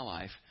call on my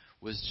life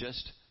was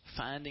just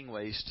finding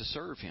ways to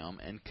serve Him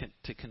and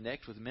to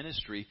connect with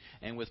ministry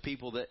and with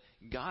people that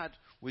God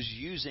was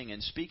using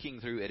and speaking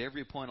through at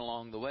every point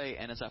along the way.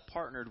 And as I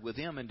partnered with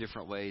them in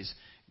different ways,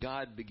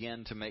 God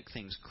began to make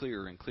things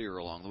clearer and clearer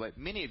along the way.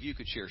 Many of you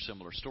could share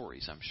similar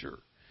stories, I'm sure,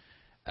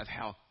 of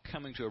how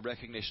coming to a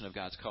recognition of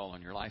God's call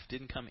on your life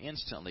didn't come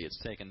instantly.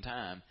 It's taken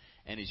time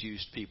and He's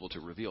used people to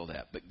reveal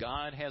that. But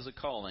God has a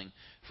calling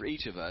for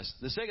each of us.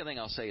 The second thing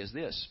I'll say is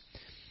this,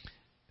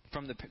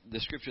 from the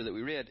scripture that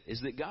we read,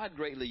 is that God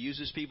greatly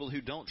uses people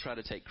who don't try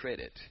to take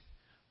credit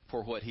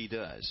for what He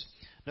does.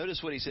 Notice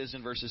what He says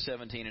in verses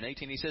 17 and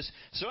 18. He says,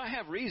 "So I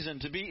have reason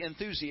to be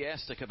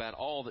enthusiastic about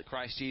all that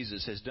Christ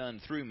Jesus has done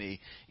through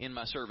me in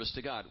my service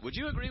to God." Would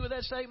you agree with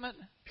that statement?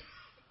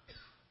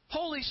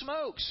 Holy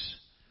smokes!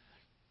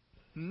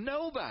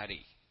 Nobody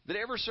that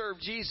ever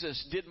served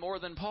Jesus did more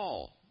than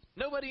Paul.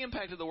 Nobody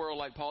impacted the world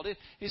like Paul did.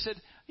 He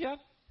said, yeah,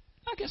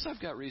 I guess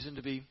I've got reason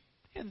to be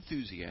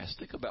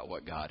enthusiastic about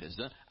what God has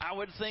done. I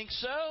would think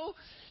so.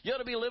 You ought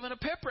to be living a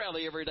pep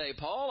rally every day,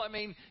 Paul. I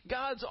mean,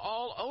 God's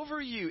all over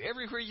you.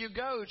 Everywhere you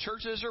go,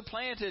 churches are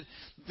planted.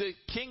 The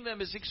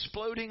kingdom is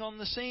exploding on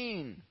the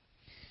scene.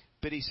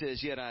 But he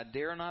says, yet I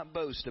dare not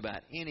boast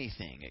about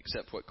anything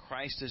except what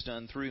Christ has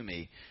done through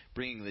me,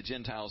 bringing the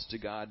Gentiles to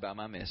God by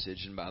my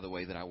message and by the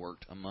way that I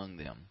worked among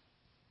them.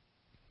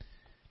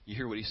 You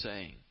hear what he's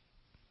saying?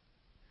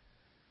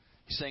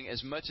 He's saying,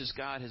 as much as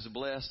God has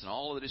blessed and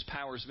all that His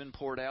power has been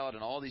poured out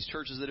and all these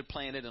churches that have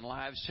planted and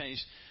lives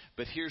changed,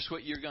 but here's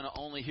what you're going to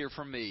only hear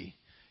from me.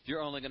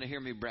 You're only going to hear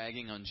me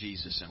bragging on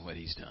Jesus and what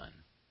He's done,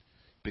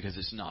 because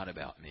it's not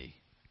about me.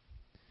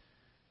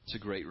 It's a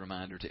great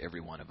reminder to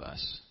every one of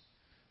us.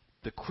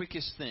 The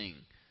quickest thing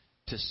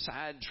to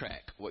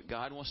sidetrack what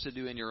God wants to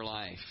do in your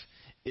life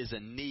is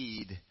a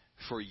need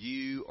for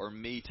you or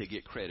me to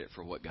get credit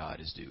for what God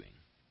is doing.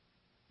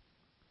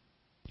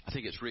 I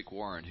think it's Rick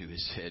Warren who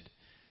has said,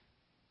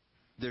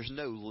 there's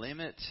no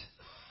limit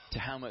to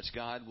how much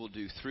God will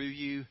do through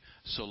you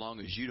so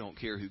long as you don't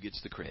care who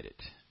gets the credit.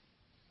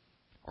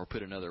 Or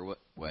put another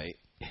way,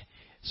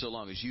 so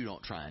long as you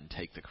don't try and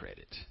take the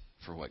credit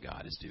for what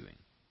God is doing.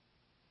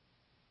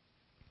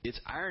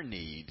 It's our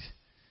need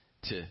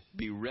to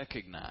be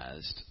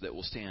recognized that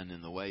will stand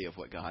in the way of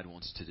what God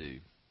wants to do.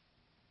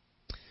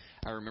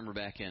 I remember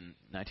back in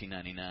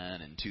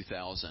 1999 and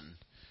 2000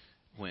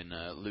 when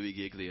Louis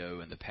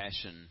Giglio and the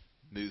Passion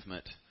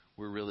movement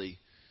were really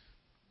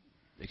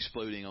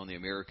exploding on the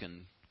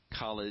American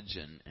college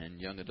and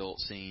young adult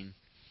scene.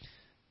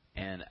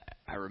 And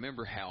I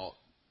remember how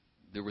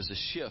there was a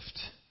shift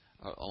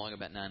along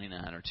about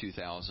 99 or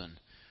 2000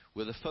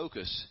 with a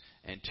focus,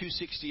 and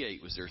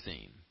 268 was their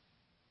theme.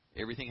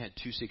 Everything had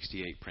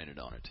 268 printed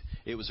on it.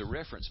 It was a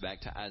reference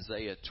back to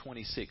Isaiah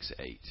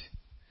 26:8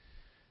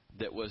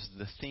 that was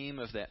the theme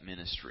of that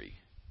ministry,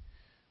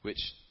 which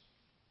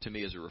to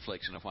me is a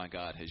reflection of why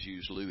God has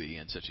used Louis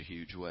in such a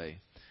huge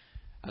way.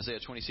 Isaiah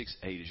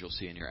 26:8, as you'll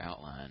see in your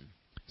outline,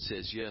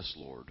 says, "Yes,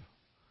 Lord,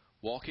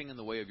 walking in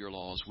the way of your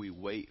laws, we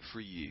wait for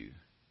you."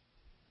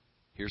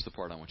 Here's the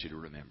part I want you to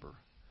remember.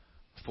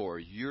 "For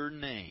your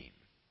name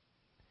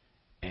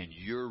and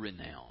your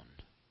renown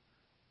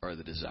are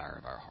the desire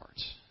of our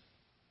hearts."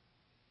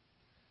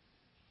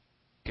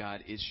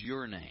 God, it's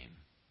your name.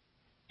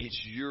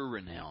 It's your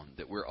renown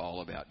that we're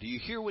all about. Do you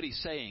hear what he's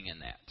saying in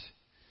that?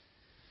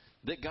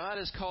 That God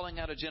is calling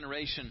out a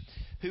generation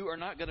who are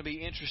not going to be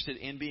interested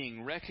in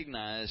being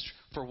recognized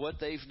for what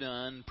they've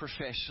done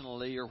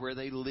professionally or where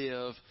they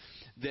live.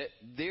 That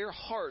their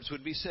hearts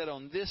would be set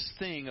on this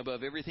thing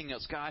above everything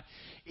else. God,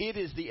 it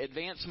is the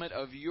advancement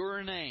of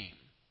your name.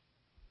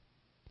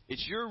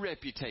 It's your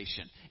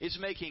reputation. It's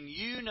making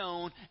you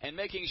known and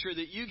making sure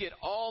that you get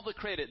all the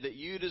credit that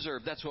you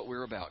deserve. That's what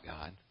we're about,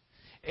 God.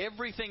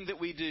 Everything that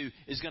we do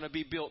is going to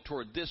be built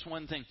toward this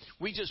one thing.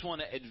 We just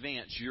want to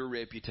advance your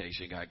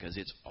reputation, God, because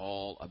it's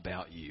all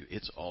about you.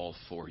 It's all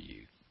for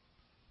you.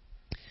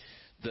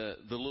 The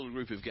little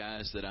group of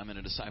guys that I'm in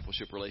a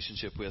discipleship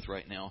relationship with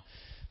right now,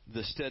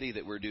 the study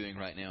that we're doing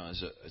right now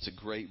it's a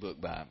great book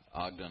by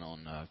Ogden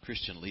on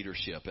Christian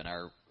leadership. And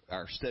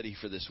our study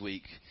for this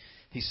week,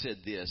 he said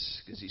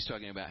this, because he's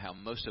talking about how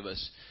most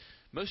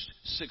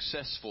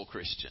successful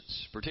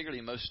Christians,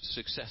 particularly most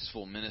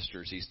successful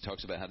ministers, he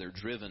talks about how they're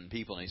driven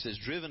people. And he says,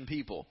 driven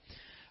people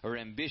are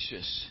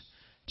ambitious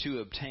to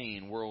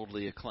obtain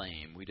worldly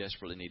acclaim. We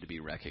desperately need to be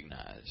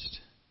recognized.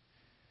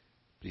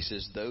 But he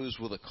says, those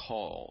with a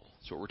call,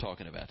 that's what we're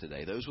talking about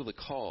today, those with a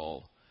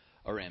call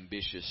are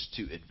ambitious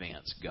to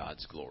advance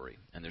God's glory.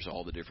 And there's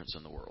all the difference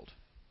in the world.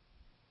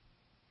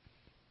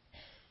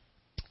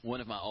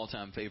 One of my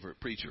all-time favorite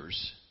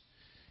preachers,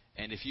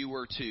 and if you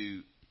were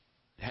to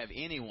have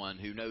anyone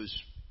who knows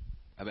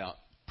about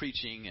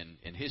preaching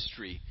and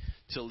history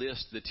to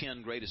list the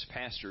 10 greatest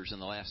pastors in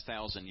the last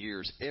 1,000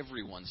 years,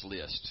 everyone's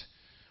list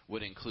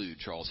would include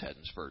Charles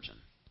Haddon Spurgeon.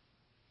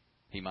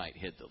 He might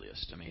hit the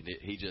list. I mean,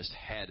 he just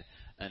had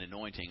an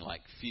anointing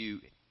like few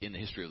in the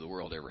history of the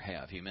world ever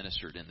have. He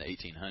ministered in the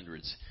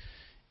 1800s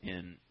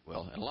in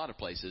a lot of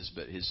places,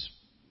 but his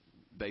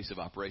base of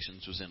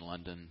operations was in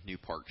London, New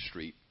Park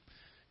Street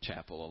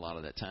Chapel a lot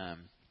of that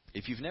time.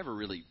 If you've never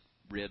really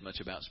read much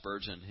about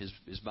Spurgeon,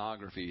 his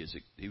biography is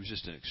he was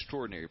just an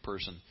extraordinary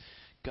person.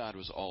 God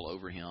was all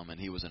over him, and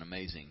he was an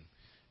amazing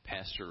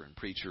pastor and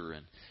preacher,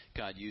 and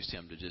God used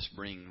him to just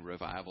bring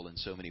revival in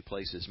so many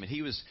places. I mean,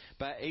 he was,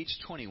 by age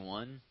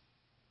 21,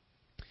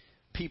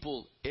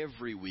 people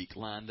every week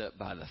lined up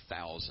by the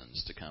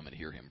thousands to come and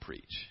hear him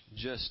preach.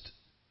 Just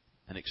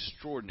an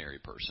extraordinary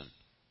person.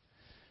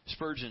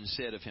 Spurgeon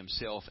said of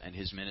himself and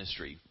his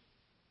ministry,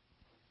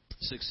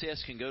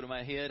 "Success can go to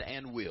my head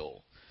and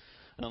will,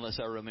 unless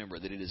I remember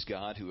that it is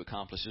God who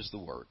accomplishes the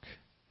work,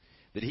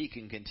 that he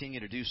can continue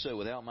to do so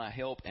without my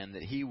help, and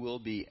that he will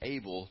be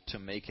able to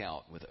make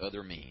out with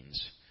other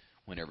means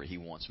whenever he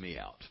wants me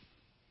out."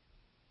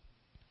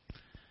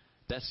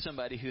 That's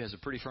somebody who has a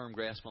pretty firm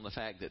grasp on the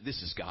fact that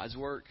this is God's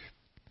work,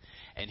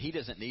 and he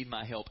doesn't need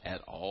my help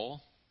at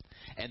all.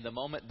 And the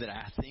moment that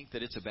I think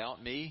that it's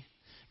about me,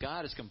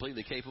 God is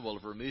completely capable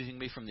of removing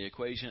me from the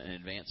equation and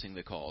advancing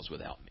the cause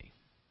without me.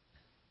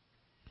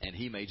 And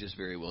he may just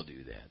very well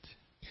do that.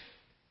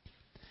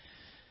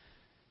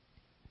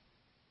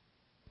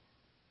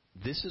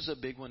 This is a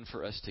big one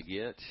for us to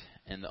get,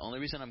 and the only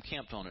reason I'm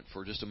camped on it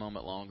for just a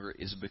moment longer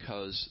is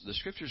because the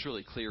Scripture's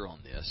really clear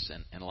on this,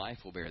 and life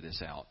will bear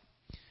this out.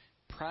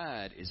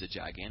 Pride is a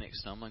gigantic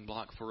stumbling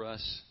block for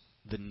us.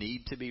 The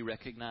need to be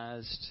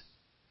recognized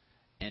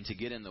and to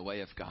get in the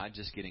way of God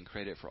just getting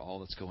credit for all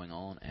that's going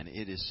on, and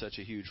it is such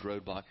a huge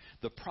roadblock.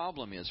 The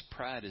problem is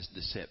pride is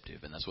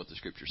deceptive, and that's what the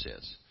Scripture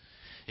says.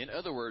 In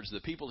other words,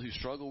 the people who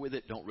struggle with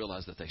it don't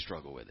realize that they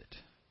struggle with it.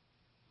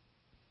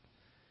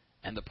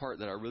 And the part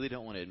that I really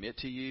don't want to admit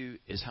to you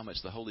is how much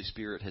the Holy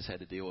Spirit has had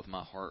to deal with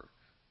my heart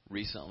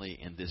recently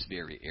in this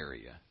very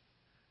area.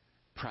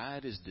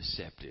 Pride is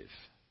deceptive.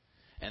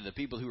 And the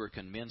people who are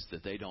convinced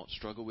that they don't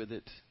struggle with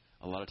it,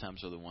 a lot of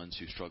times are the ones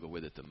who struggle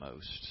with it the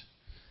most.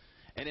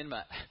 And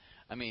I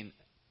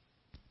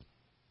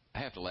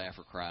have to laugh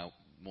or cry,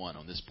 one,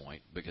 on this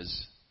point,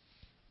 because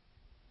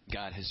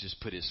God has just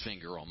put his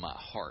finger on my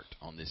heart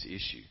on this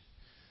issue.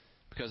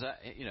 Because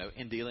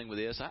in dealing with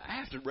this, I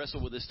have to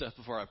wrestle with this stuff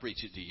before I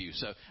preach it to you.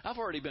 So I've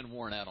already been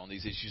worn out on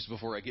these issues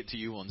before I get to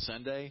you on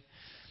Sunday.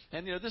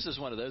 And this is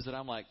one of those that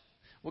I'm like,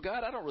 well,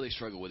 God, I don't really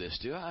struggle with this,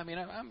 do I? I mean,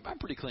 I'm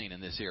pretty clean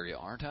in this area,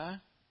 aren't I?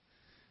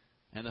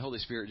 And the Holy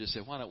Spirit just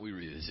said, why don't we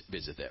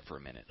revisit that for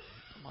a minute?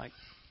 I'm like,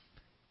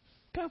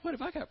 God, what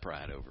have I got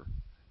pride over?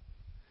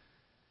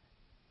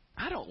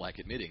 I don't like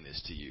admitting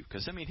this to you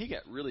because, he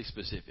got really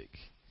specific.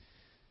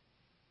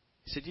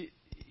 He said,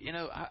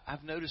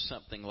 I've noticed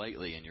something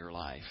lately in your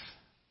life.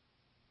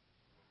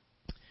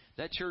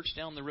 That church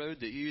down the road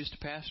that you used to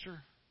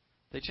pastor,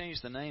 they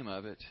changed the name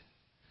of it.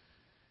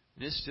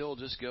 And it's still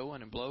just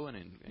going and blowing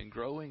and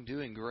growing,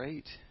 doing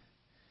great.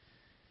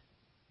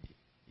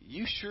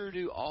 You sure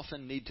do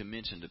often need to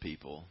mention to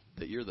people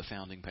that you're the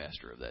founding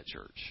pastor of that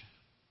church.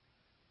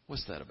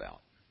 What's that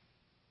about?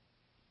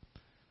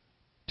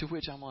 To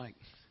which I'm like,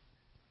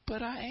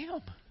 but I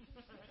am.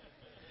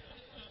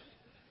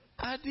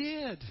 I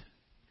did.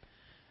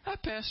 I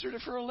pastored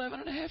it for 11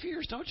 and a half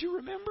years. Don't you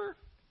remember?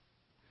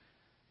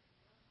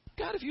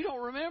 God, if you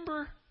don't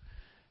remember,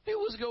 it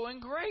was going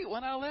great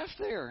when I left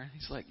there.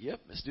 He's like, yep,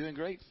 it's doing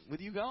great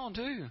with you gone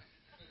too.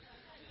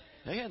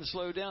 They hadn't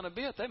slowed down a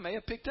bit. They may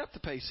have picked up the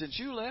pace since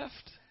you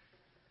left.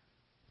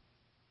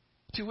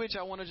 To which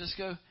I want to just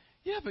go,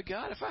 yeah, but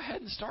God, if I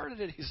hadn't started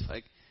it, He's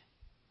like,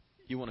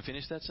 you want to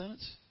finish that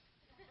sentence?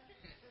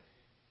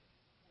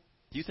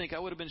 Do you think I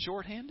would have been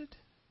shorthanded?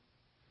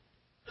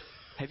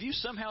 Have you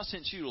somehow,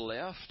 since you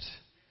left,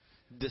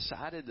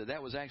 decided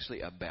that was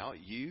actually about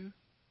you?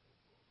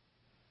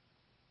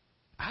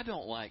 I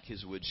don't like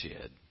His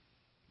woodshed,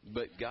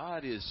 but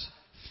God is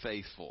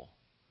faithful.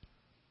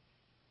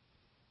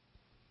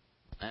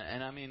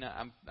 And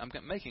I'm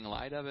making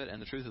light of it,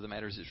 and the truth of the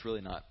matter is it's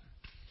really not,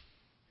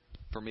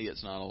 for me,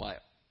 it's not a light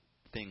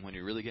thing when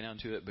you really get down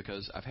to it,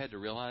 because I've had to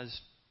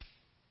realize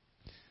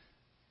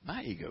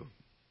my ego,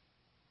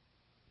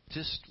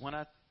 just when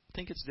I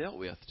think it's dealt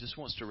with, just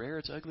wants to rear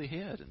its ugly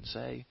head and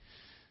say,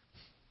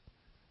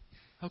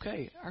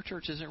 okay, our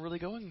church isn't really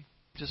going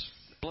just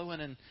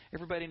blowing and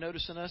everybody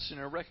noticing us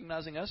and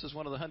recognizing us as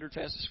one of the 100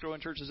 fastest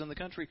growing churches in the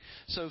country.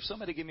 So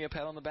somebody give me a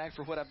pat on the back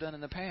for what I've done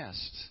in the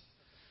past.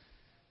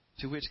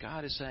 To which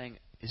God is saying,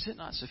 is it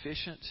not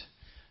sufficient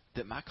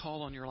that my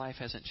call on your life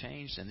hasn't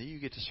changed and that you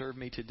get to serve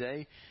me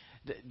today?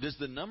 Does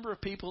the number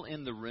of people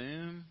in the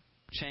room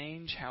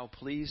change how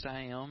pleased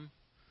I am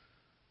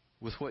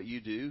with what you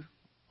do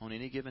on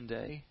any given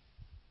day?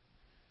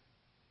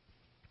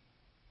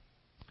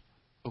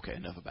 Okay,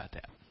 enough about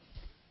that.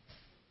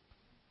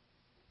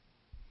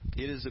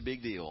 It is a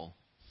big deal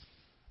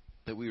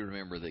that we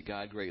remember that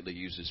God greatly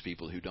uses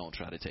people who don't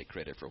try to take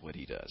credit for what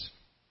He does.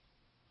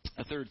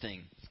 A third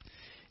thing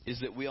is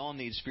that we all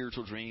need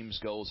spiritual dreams,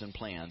 goals, and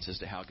plans as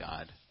to how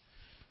God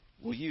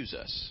will use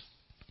us.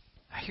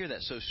 I hear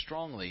that so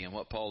strongly in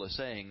what Paul is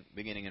saying,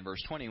 beginning in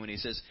verse 20, when he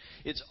says,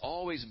 it's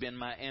always been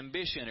my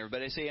ambition.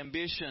 Everybody say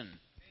ambition.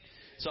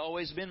 It's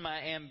always been my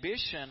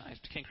ambition.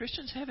 Can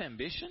Christians have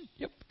ambition?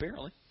 Yep,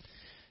 apparently.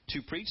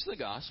 To preach the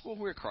gospel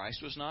where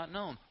Christ was not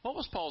known. What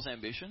was Paul's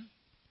ambition?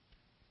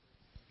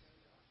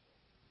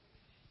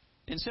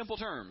 In simple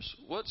terms,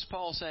 what's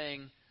Paul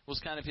saying was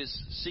kind of his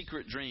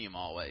secret dream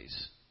always?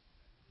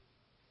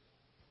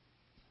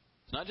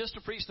 It's not just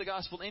to preach the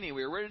gospel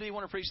anywhere. Where did he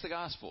want to preach the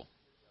gospel?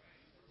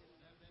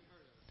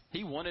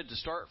 He wanted to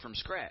start from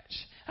scratch.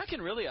 I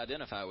can really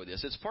identify with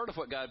this. It's part of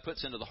what God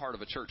puts into the heart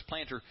of a church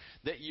planter,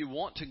 that you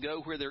want to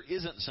go where there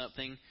isn't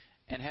something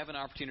and have an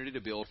opportunity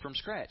to build from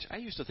scratch. I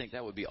used to think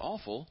that would be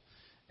awful,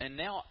 and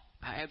now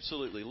I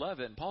absolutely love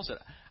it. And Paul said,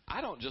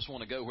 I don't just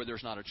want to go where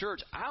there's not a church.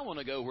 I want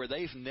to go where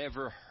they've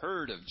never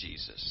heard of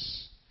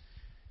Jesus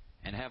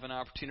and have an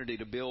opportunity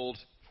to build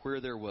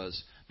where there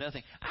was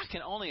nothing. I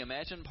can only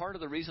imagine part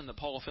of the reason that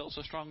Paul felt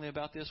so strongly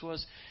about this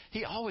was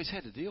he always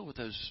had to deal with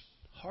those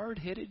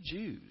hard-headed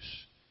Jews.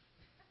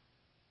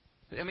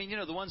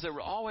 The ones that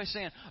were always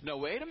saying, no,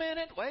 wait a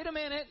minute.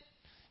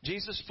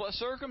 Jesus plus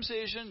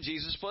circumcision,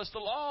 Jesus plus the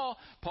law.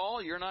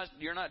 Paul, you're not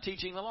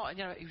teaching the law. And,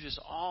 he was just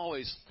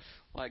always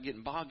like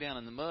getting bogged down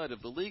in the mud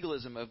of the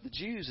legalism of the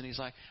Jews. And he's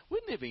like,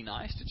 wouldn't it be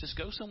nice to just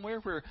go somewhere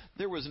where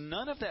there was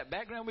none of that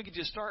background? We could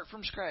just start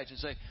from scratch and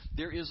say,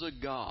 there is a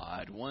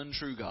God, one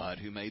true God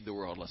who made the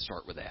world. Let's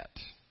start with that.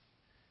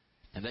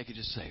 And they could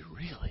just say,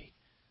 really?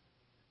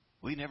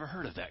 We never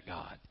heard of that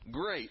God.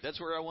 Great. That's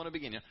where I want to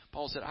begin.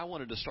 Paul said, I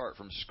wanted to start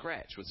from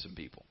scratch with some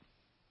people.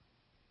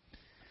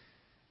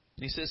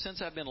 And he says,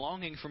 since I've been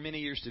longing for many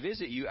years to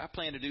visit you, I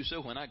plan to do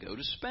so when I go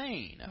to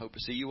Spain. I hope to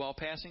see you all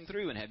passing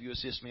through and have you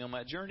assist me on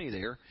my journey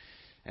there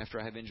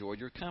after I have enjoyed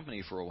your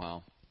company for a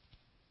while.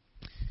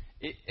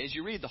 As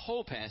you read the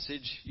whole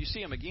passage, you see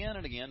him again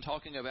and again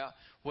talking about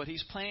what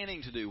he's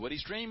planning to do, what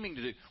he's dreaming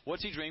to do.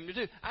 What's he dreamed to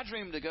do? I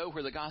dreamed to go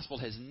where the gospel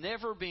has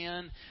never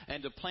been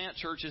and to plant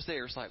churches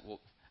there. It's like,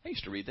 well, I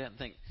used to read that and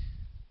think,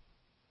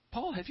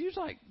 Paul, have you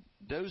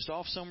dozed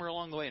off somewhere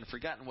along the way and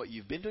forgotten what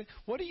you've been doing?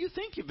 What do you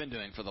think you've been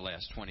doing for the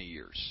last 20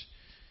 years?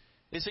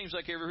 It seems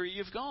like everywhere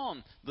you've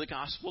gone, the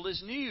gospel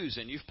is news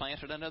and you've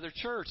planted another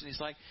church. And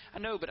he's like, I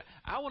know, but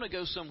I want to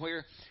go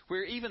somewhere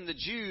where even the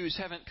Jews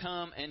haven't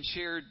come and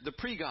shared the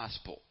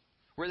pre-gospel,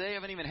 where they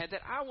haven't even had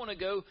that. I want to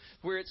go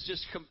where it's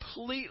just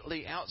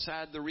completely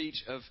outside the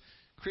reach of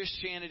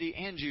Christianity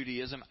and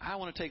Judaism. I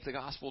want to take the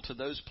gospel to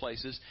those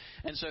places.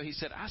 And so he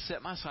said, I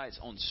set my sights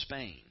on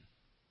Spain.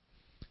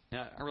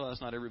 Now, I realize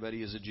not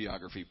everybody is a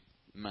geography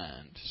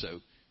mind.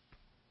 So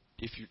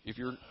if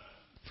you're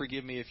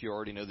Forgive me if you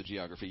already know the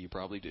geography. You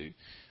probably do.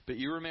 But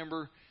you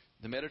remember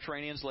the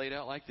Mediterranean's laid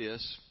out like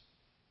this.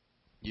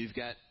 You've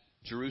got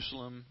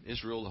Jerusalem,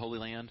 Israel, the Holy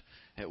Land,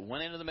 at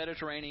one end of the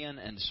Mediterranean,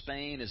 and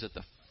Spain is at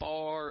the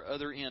far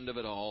other end of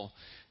it all,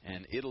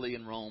 and Italy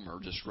and Rome are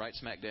just right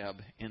smack dab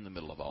in the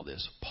middle of all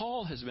this.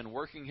 Paul has been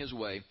working his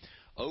way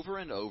over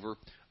and over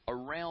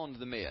around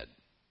the Med.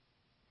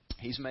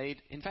 He's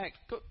made, in fact,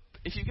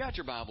 if you've got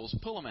your Bibles,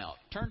 pull them out.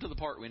 Turn to the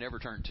part we never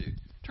turn to.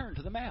 Turn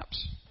to the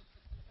maps.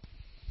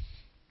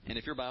 And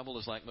if your Bible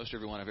is like most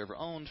everyone I've ever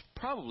owned,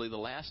 probably the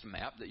last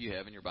map that you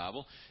have in your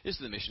Bible is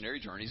the missionary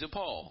journeys of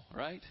Paul,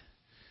 right?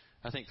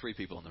 I think 3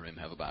 people in the room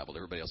have a Bible.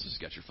 Everybody else has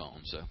got your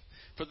phone. So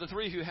for the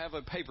 3 who have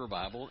a paper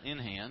Bible in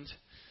hand,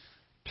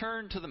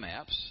 turn to the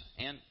maps.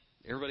 And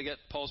everybody got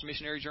Paul's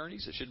missionary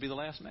journeys? It should be the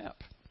last map.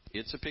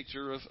 It's a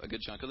picture of a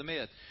good chunk of the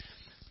Med.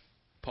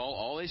 Paul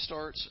always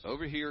starts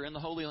over here in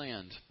the Holy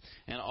Land.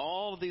 And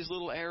all of these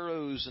little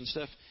arrows and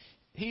stuff,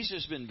 he's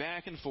just been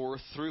back and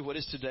forth through what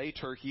is today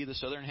Turkey, the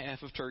southern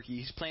half of Turkey.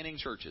 He's planting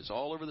churches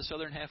all over the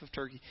southern half of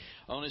Turkey.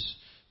 On his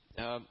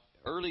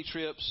early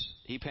trips,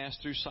 he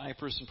passed through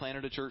Cyprus and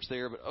planted a church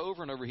there. But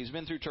over and over, he's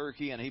been through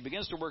Turkey, and he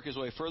begins to work his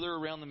way further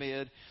around the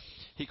Med.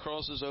 He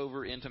crosses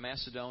over into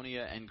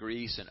Macedonia and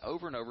Greece, and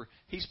over,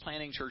 he's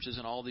planting churches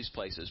in all these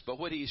places. But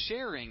what he's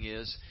sharing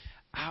is,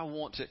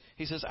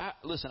 he says,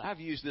 listen, I've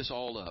used this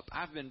all up.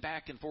 I've been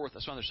back and forth.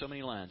 That's why there's so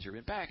many lines here.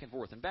 Been back and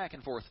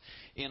forth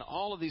in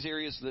all of these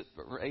areas that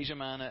were Asia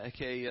Minor,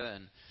 Achaia,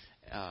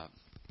 and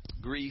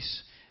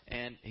Greece.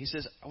 And he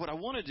says, what I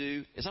want to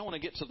do is I want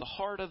to get to the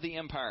heart of the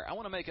empire. I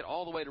want to make it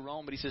all the way to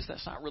Rome. But he says,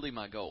 that's not really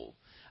my goal.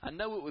 I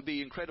know it would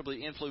be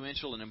incredibly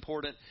influential and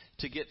important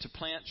to get to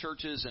plant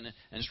churches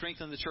and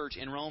strengthen the church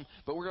in Rome.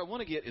 But where I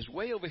want to get is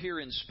way over here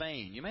in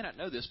Spain. You may not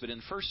know this, but in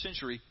the first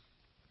century,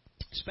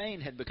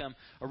 Spain had become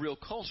a real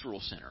cultural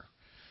center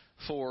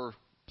for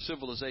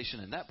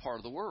civilization in that part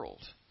of the world.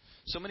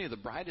 So many of the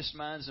brightest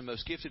minds and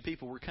most gifted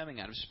people were coming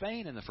out of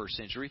Spain in the first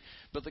century,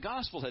 but the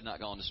gospel had not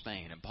gone to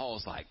Spain. And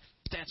Paul's like,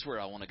 that's where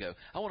I want to go.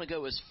 I want to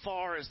go as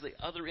far as the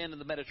other end of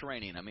the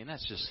Mediterranean. I mean,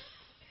 that's just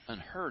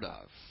unheard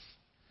of.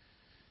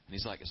 And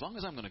he's like, as long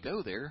as I'm going to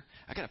go there,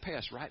 I got to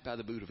pass right by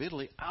the boot of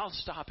Italy. I'll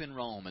stop in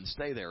Rome and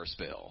stay there a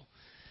spell.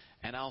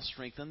 And I'll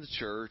strengthen the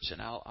church,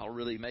 and I'll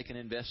really make an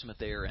investment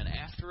there. And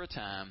after a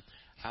time,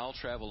 I'll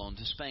travel on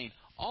to Spain.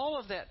 All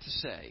of that to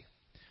say,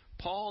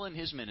 Paul in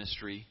his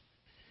ministry,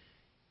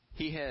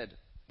 he had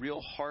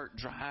real heart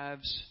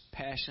drives,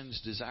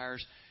 passions,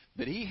 desires,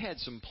 but he had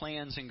some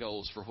plans and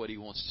goals for what he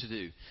wants to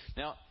do.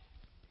 Now,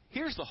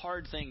 here's the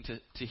hard thing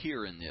to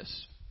hear in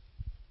this.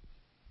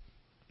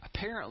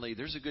 Apparently,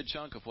 there's a good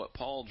chunk of what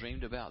Paul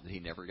dreamed about that he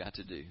never got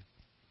to do.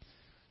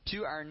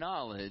 To our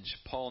knowledge,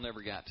 Paul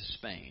never got to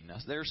Spain. Now,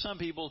 there are some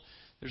people,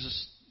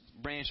 there's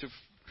a branch of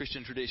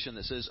Christian tradition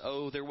that says,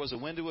 there was a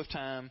window of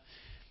time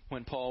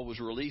when Paul was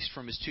released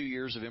from his 2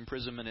 years of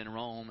imprisonment in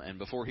Rome, and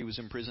before he was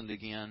imprisoned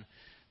again,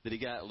 that he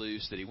got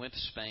loose, that he went to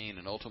Spain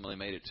and ultimately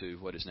made it to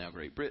what is now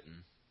Great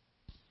Britain.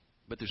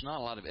 But there's not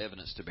a lot of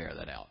evidence to bear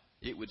that out.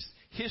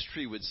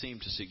 History would seem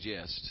to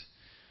suggest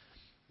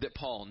that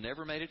Paul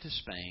never made it to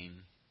Spain,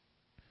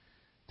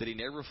 that he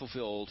never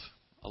fulfilled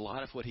a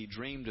lot of what he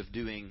dreamed of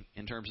doing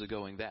in terms of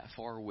going that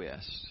far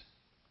west.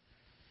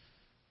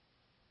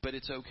 But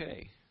it's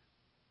okay.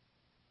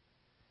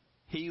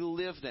 He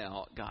lived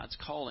out God's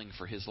calling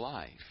for his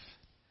life.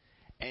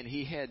 And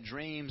he had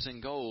dreams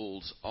and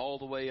goals all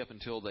the way up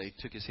until they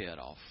took his head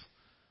off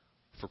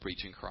for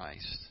preaching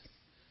Christ.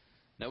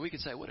 Now we could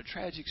say, what a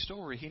tragic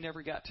story. He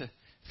never got to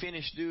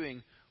finish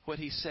doing what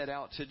he set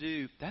out to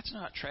do. That's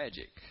not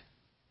tragic.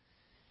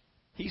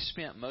 He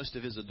spent most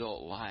of his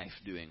adult life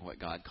doing what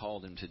God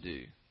called him to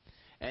do.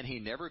 And he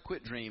never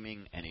quit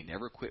dreaming, and he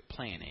never quit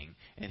planning,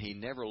 and he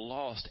never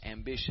lost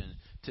ambition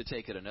to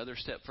take it another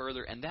step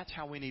further. And that's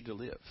how we need to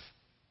live.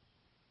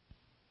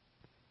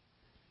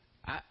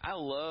 I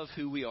love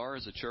who we are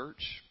as a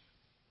church.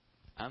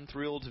 I'm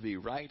thrilled to be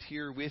right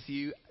here with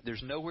you.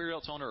 There's nowhere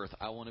else on earth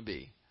I want to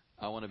be.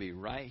 I want to be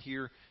right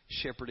here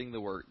shepherding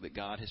the work that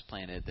God has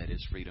planted, that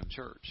is Freedom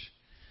Church.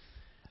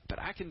 But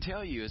I can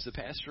tell you, as the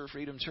pastor of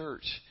Freedom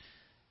Church,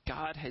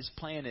 God has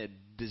planted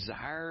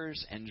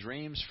desires and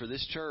dreams for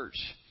this church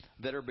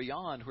that are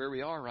beyond where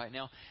we are right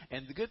now.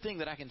 And the good thing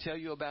that I can tell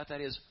you about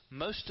that is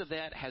most of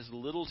that has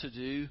little to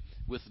do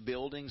with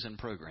buildings and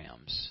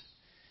programs.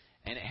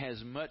 And it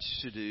has much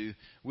to do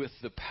with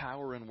the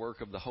power and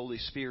work of the Holy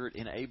Spirit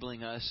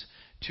enabling us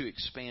to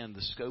expand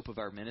the scope of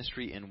our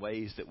ministry in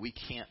ways that we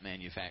can't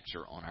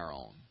manufacture on our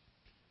own.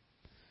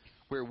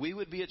 Where we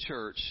would be a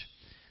church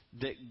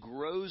that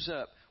grows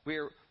up,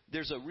 where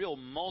there's a real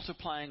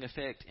multiplying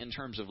effect in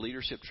terms of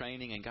leadership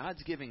training, and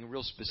God's giving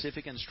real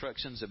specific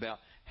instructions about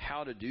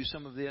how to do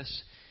some of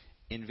this,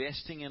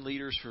 investing in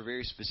leaders for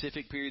very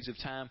specific periods of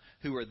time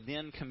who are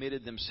then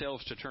committed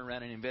themselves to turn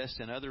around and invest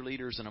in other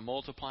leaders in a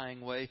multiplying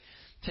way,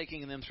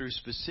 taking them through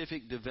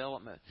specific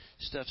development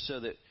stuff so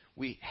that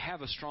we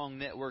have a strong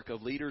network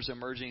of leaders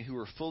emerging who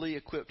are fully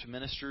equipped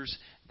ministers.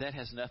 That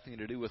has nothing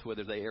to do with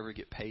whether they ever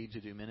get paid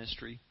to do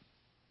ministry.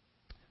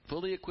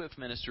 fully equipped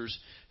ministers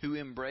who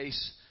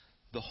embrace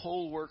the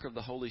whole work of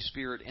the Holy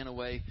Spirit in a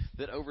way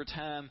that over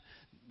time,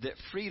 that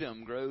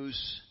freedom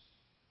grows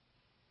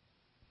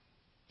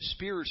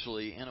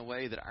spiritually in a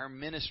way that our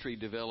ministry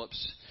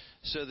develops,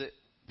 so that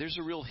there's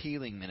a real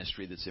healing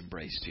ministry that's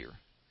embraced here.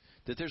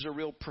 That there's a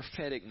real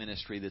prophetic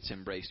ministry that's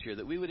embraced here.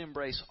 That we would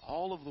embrace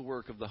all of the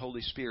work of the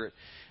Holy Spirit.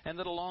 And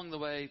that along the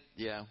way,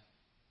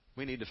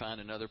 we need to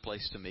find another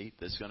place to meet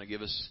that's going to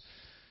give us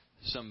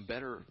some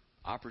better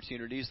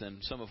opportunities than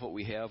some of what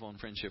we have on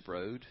Friendship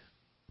Road.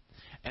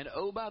 And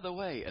oh, by the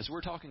way, as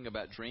we're talking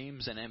about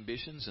dreams and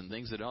ambitions and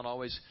things that don't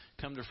always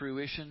come to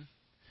fruition,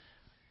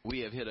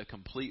 we have hit a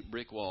complete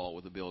brick wall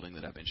with the building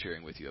that I've been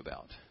sharing with you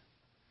about.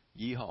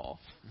 Yeehaw.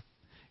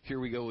 Here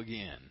we go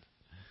again.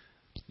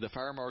 The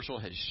fire marshal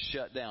has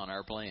shut down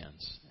our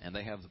plans, and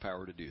they have the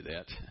power to do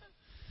that.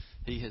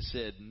 He has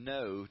said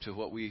no to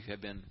what we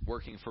have been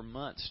working for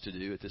months to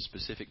do at this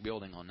specific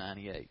building on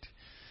 98,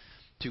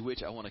 to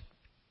which I want to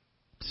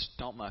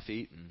stomp my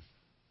feet and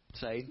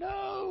say,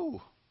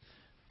 no!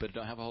 But I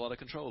don't have a whole lot of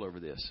control over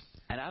this.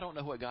 And I don't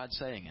know what God's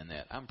saying in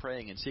that. I'm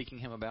praying and seeking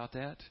Him about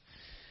that.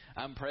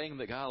 I'm praying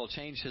that God will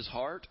change His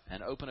heart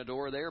and open a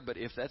door there. But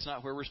if that's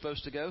not where we're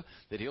supposed to go,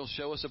 that He'll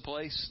show us a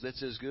place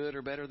that's as good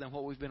or better than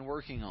what we've been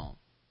working on.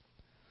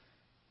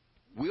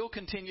 We'll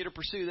continue to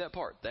pursue that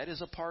part. That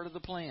is a part of the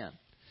plan.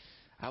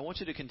 I want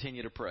you to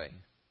continue to pray.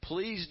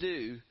 Please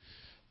do,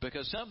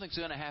 because something's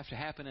going to have to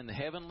happen in the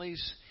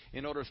heavenlies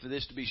in order for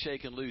this to be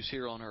shaken loose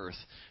here on earth.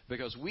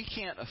 Because we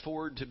can't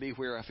afford to be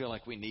where I feel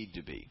like we need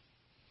to be.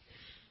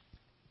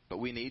 But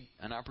we need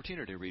an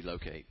opportunity to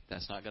relocate.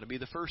 That's not going to be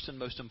the first and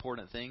most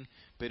important thing,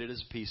 but it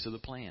is a piece of the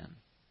plan.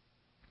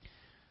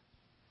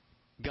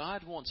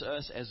 God wants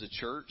us as a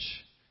church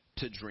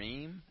to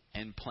dream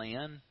and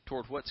plan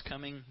toward what's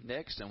coming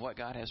next and what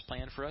God has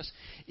planned for us,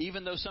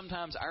 even though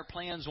sometimes our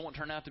plans won't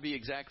turn out to be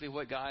exactly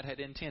what God had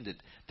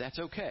intended. That's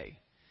okay.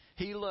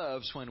 He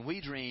loves when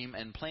we dream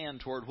and plan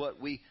toward what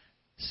we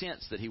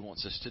sense that He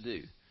wants us to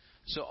do.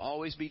 So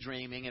always be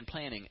dreaming and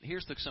planning.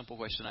 Here's the simple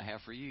question I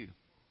have for you.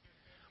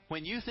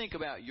 When you think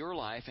about your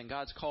life and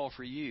God's call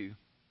for you,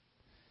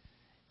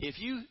 if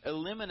you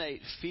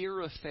eliminate fear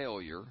of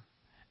failure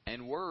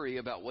and worry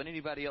about what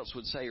anybody else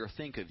would say or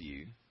think of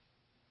you,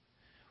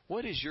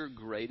 what is your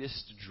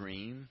greatest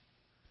dream?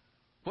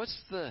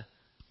 What's the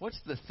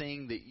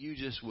thing that you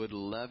just would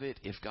love it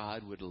if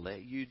God would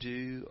let you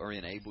do or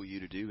enable you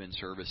to do in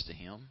service to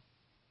Him?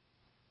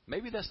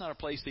 Maybe that's not a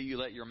place that you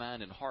let your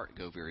mind and heart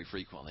go very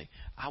frequently.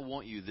 I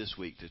want you this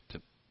week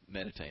to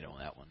meditate on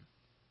that one.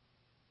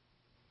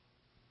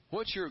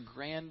 What's your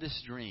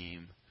grandest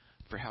dream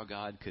for how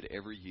God could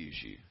ever use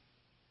you?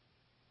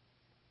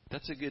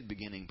 That's a good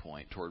beginning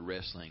point toward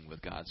wrestling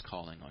with God's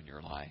calling on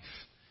your life.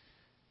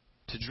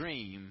 To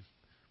dream,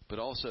 but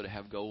also to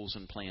have goals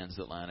and plans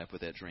that line up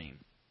with that dream.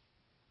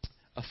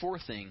 A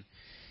fourth thing,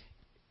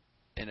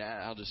 and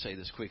I'll just say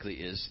this quickly,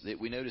 is that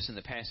we notice in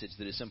the passage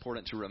that it's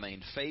important to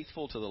remain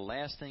faithful to the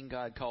last thing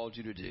God called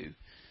you to do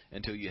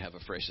until you have a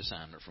fresh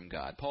assignment from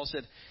God. Paul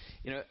said,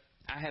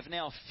 I have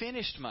now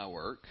finished my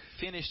work.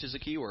 Finished is a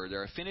key word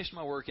there. I finished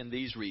my work in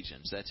these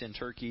regions. That's in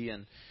Turkey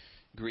and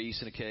Greece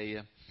and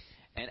Achaia.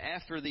 And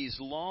after these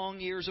long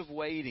years of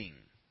waiting,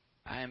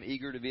 I am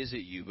eager to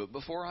visit you. But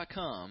before I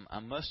come, I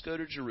must go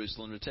to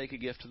Jerusalem to take a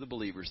gift to the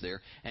believers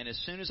there. And as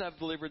soon as I've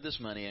delivered this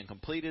money and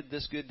completed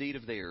this good deed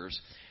of theirs,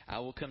 I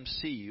will come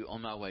see you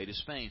on my way to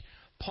Spain.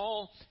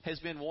 Paul has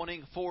been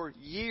wanting for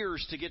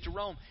years to get to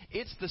Rome.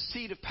 It's the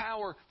seat of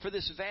power for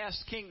this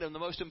vast kingdom, the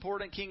most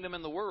important kingdom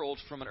in the world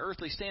from an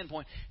earthly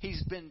standpoint.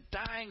 He's been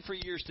dying for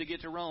years to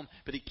get to Rome,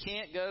 but he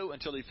can't go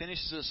until he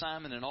finishes his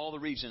assignment in all the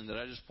regions that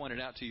I just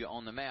pointed out to you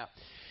on the map.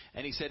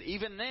 And he said,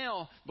 even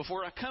now,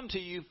 before I come to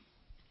you,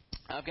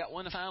 I've got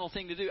one final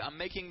thing to do. I'm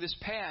making this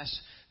pass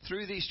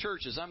through these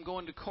churches. I'm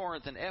going to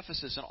Corinth and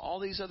Ephesus and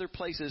all these other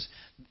places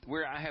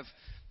where I have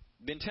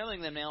been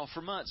telling them now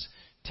for months,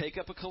 take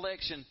up a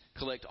collection,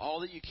 collect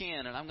all that you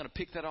can, and I'm going to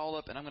pick that all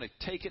up and I'm going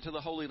to take it to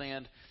the Holy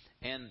Land,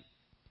 and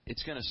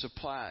it's going to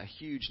supply a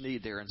huge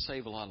need there and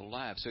save a lot of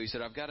lives. So he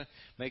said, I've got to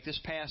make this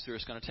pass through.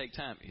 It's going to take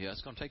time. Yeah,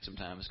 it's going to take some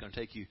time. It's going to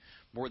take you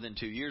more than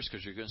 2 years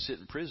because you're going to sit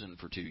in prison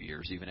for 2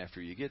 years even after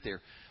you get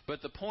there.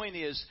 But the point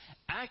is,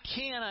 I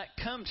cannot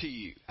come to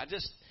you. I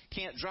just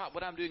can't drop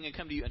what I'm doing and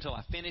come to you until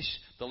I finish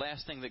the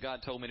last thing that God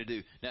told me to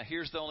do. Now,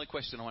 here's the only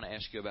question I want to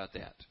ask you about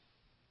that.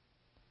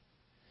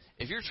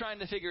 If you're trying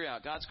to figure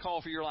out God's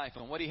call for your life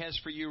and what He has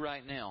for you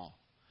right now,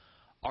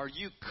 are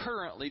you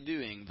currently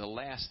doing the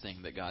last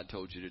thing that God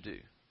told you to do?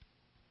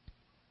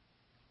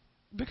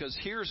 Because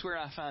here's where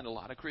I find a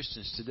lot of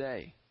Christians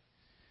today.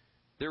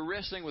 They're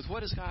wrestling with, what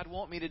does God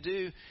want me to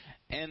do?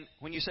 And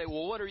when you say,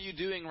 well, what are you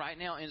doing right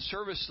now in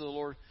service to the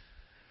Lord?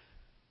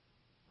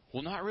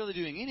 Well, not really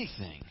doing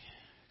anything,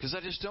 because I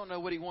just don't know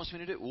what He wants me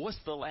to do. Well, what's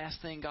the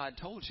last thing God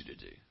told you to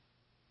do?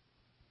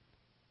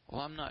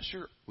 Well, I'm not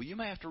sure. Well, you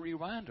may have to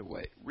rewind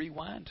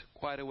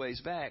quite a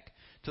ways back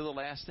to the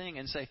last thing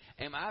and say,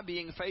 am I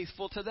being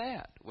faithful to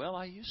that? Well,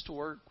 I used to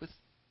work with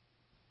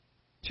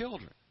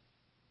children.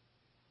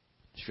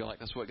 Do you feel like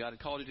that's what God had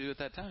called you to do at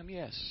that time?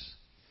 Yes.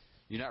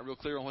 You're not real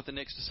clear on what the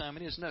next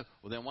assignment is? No.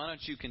 Well, then why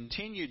don't you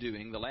continue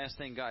doing the last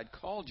thing God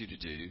called you to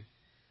do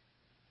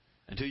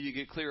until you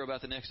get clear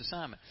about the next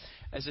assignment?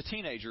 As a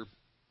teenager,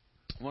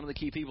 one of the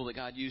key people that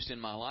God used in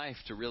my life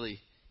to really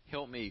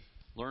help me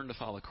learn to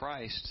follow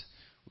Christ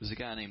was a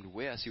guy named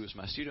Wes. He was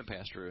my student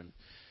pastor, and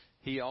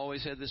he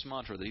always had this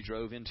mantra that he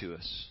drove into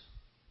us.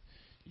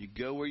 You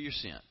go where you're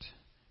sent,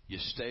 you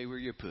stay where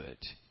you're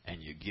put,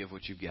 and you give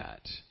what you've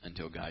got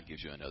until God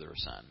gives you another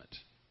assignment.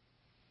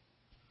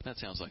 That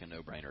sounds like a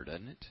no-brainer,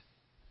 doesn't it?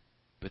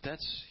 But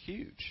that's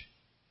huge.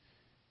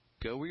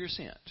 Go where you're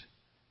sent.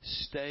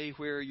 Stay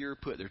where you're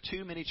put. There are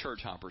too many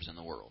church hoppers in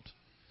the world.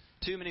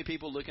 Too many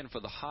people looking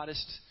for the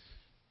hottest,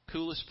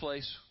 coolest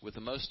place with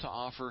the most to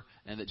offer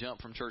and that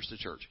jump from church to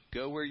church.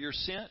 Go where you're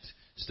sent.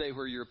 Stay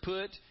where you're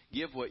put.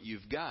 Give what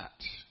you've got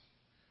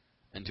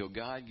until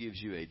God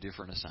gives you a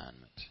different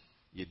assignment.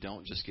 You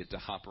don't just get to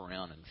hop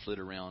around and flit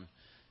around.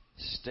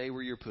 Stay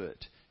where you're put.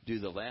 Do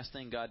the last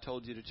thing God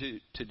told you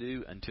to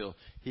do until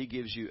He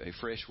gives you a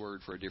fresh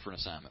word for a different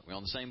assignment. We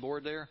on the same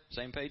board there?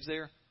 Same page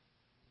there?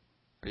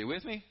 Are you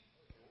with me?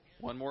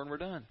 One more and we're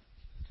done.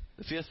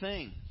 The fifth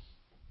thing.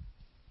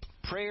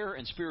 Prayer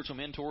and spiritual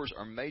mentors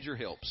are major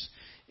helps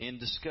in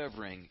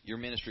discovering your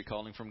ministry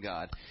calling from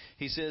God.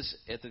 He says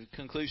at the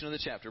conclusion of the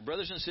chapter,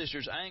 brothers and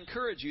sisters, I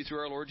encourage you through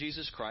our Lord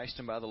Jesus Christ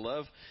and by the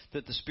love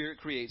that the Spirit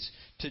creates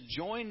to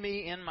join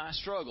me in my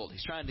struggle.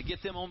 He's trying to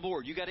get them on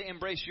board. You've got to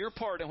embrace your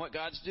part in what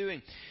God's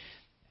doing.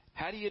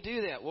 How do you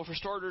do that? Well, for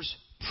starters,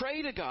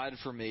 pray to God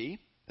for me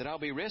that I'll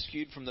be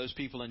rescued from those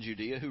people in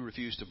Judea who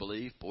refuse to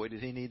believe. Boy,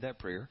 did he need that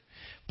prayer.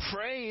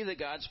 Pray that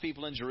God's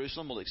people in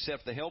Jerusalem will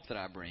accept the help that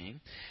I bring.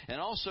 And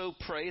also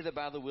pray that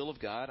by the will of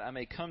God I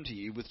may come to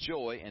you with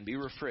joy and be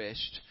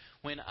refreshed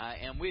when I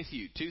am with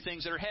you. Two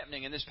things that are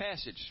happening in this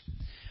passage.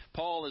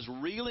 Paul is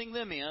reeling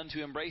them in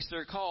to embrace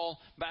their call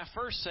by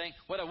first saying,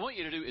 what I want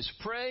you to do is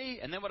pray,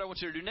 and then what I want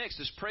you to do next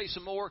is pray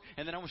some more,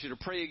 and then I want you to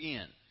pray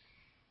again.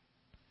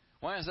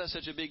 Why is that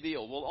such a big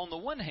deal? Well, on the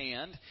one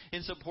hand,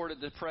 it's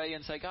important to pray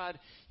and say, God,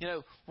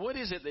 what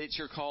is it that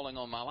you're calling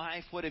on my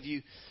life? What have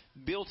you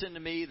built into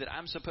me that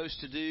I'm supposed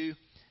to do?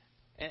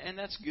 And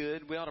that's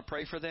good. We ought to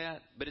pray for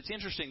that. But it's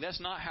interesting. That's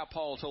not how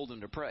Paul told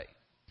them to pray.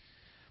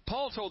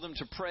 Paul told them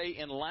to pray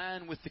in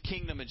line with the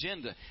kingdom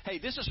agenda. Hey,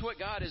 this is what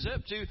God is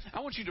up to. I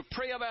want you to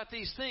pray about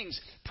these things.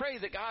 Pray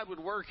that God would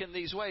work in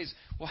these ways.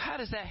 Well, how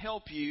does that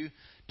help you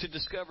to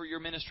discover your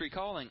ministry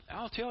calling?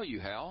 I'll tell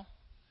you how.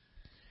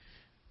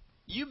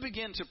 You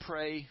begin to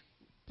pray,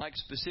 like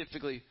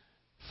specifically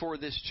for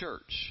this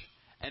church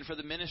and for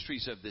the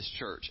ministries of this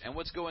church and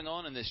what's going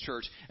on in this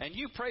church. And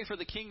you pray for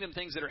the kingdom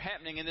things that are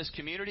happening in this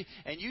community,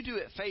 and you do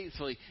it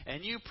faithfully,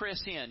 and you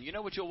press in. You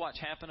know what you'll watch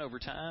happen over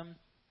time?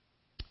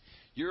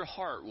 Your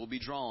heart will be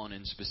drawn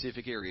in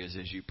specific areas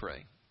as you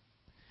pray.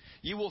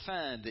 You will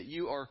find that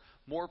you are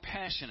more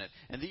passionate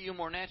and that you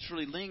more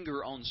naturally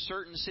linger on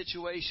certain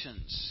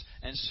situations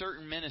and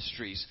certain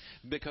ministries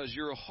because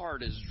your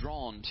heart is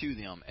drawn to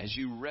them as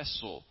you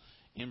wrestle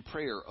in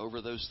prayer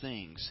over those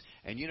things.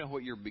 And you know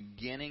what you're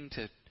beginning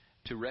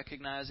to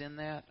recognize in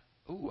that?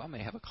 Ooh, I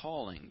may have a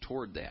calling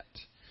toward that.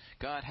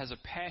 God has a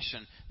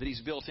passion that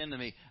He's built into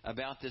me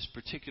about this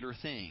particular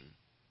thing.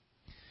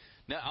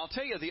 Now, I'll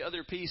tell you the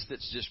other piece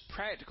that's just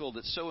practical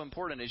that's so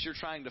important as you're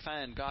trying to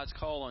find God's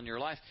call on your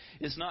life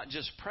is not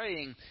just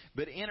praying,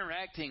 but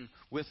interacting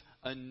with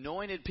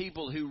anointed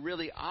people who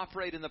really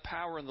operate in the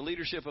power and the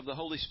leadership of the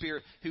Holy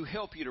Spirit who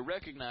help you to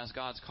recognize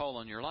God's call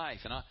on your life.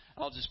 And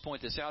I'll just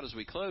point this out as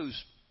we close.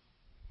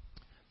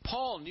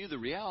 Paul knew the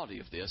reality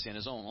of this in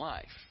his own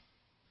life.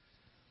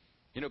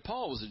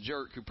 Paul was a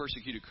jerk who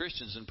persecuted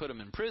Christians and put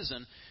them in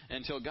prison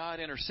until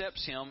God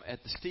intercepts him at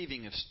the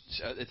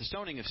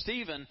stoning of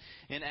Stephen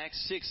in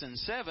Acts 6 and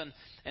 7.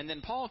 And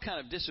then Paul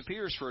kind of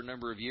disappears for a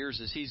number of years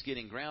as he's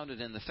getting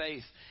grounded in the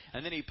faith.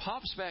 And then he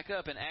pops back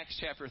up in Acts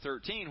chapter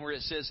 13 where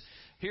it says,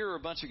 here are a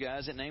bunch of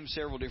guys that name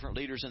several different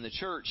leaders in the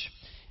church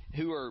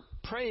who are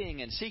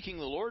praying and seeking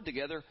the Lord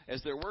together as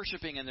they're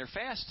worshiping and they're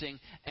fasting.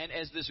 And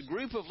as this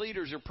group of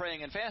leaders are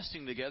praying and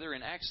fasting together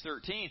in Acts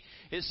 13,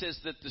 it says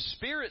that the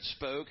Spirit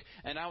spoke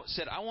and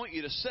said, I want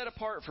you to set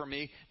apart for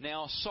me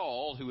now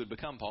Saul, who would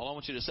become Paul. I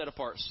want you to set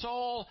apart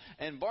Saul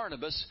and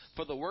Barnabas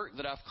for the work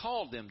that I've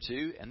called them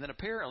to. And then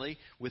apparently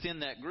within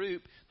that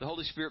group, the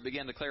Holy Spirit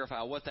began to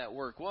clarify what that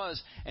work was.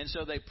 And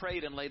so they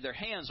prayed and laid their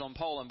hands on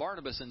Paul and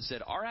Barnabas and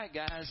said, all right,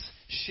 guys,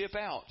 ship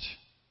out.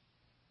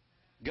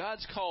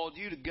 God's called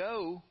you to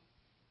go.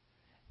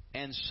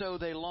 And so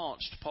they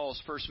launched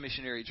Paul's first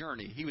missionary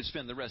journey. He would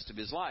spend the rest of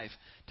his life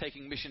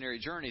taking missionary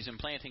journeys and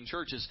planting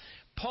churches.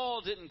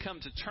 Paul didn't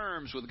come to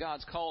terms with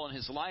God's call in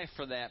his life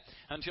for that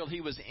until he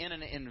was in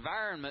an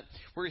environment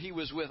where he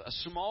was with a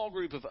small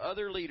group of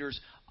other leaders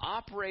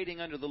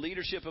operating under the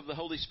leadership of the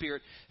Holy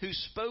Spirit who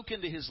spoke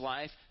into his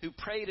life, who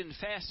prayed and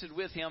fasted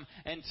with him,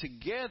 and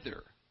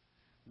together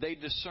they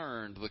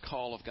discerned the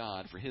call of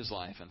God for his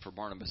life and for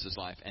Barnabas'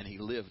 life, and he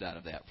lived out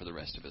of that for the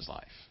rest of his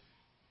life.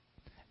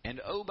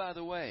 And oh, by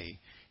the way,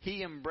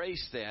 he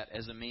embraced that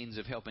as a means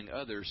of helping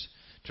others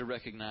to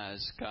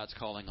recognize God's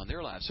calling on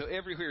their lives. So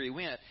everywhere he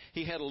went,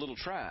 he had a little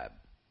tribe.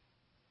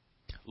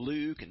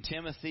 Luke and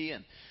Timothy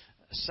and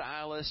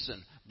Silas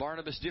and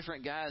Barnabas,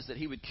 different guys that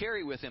he would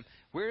carry with him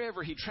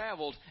wherever he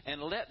traveled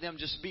and let them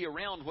just be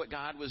around what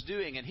God was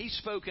doing. And he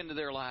spoke into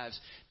their lives.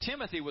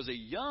 Timothy was a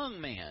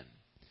young man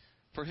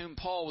for whom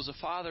Paul was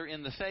a father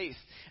in the faith.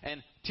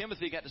 And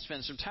Timothy got to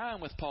spend some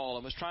time with Paul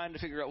and was trying to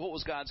figure out what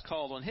was God's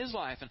call on his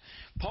life. And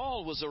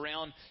Paul was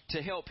around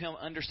to help him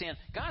understand,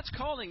 God's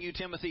calling you,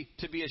 Timothy,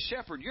 to be a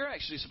shepherd. You're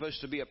actually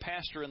supposed to be a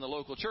pastor in the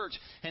local church.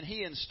 And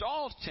he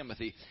installed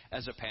Timothy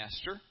as a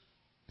pastor.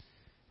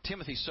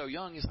 Timothy's so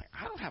young, he's like,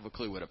 I don't have a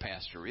clue what a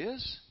pastor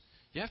is.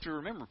 You have to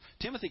remember,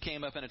 Timothy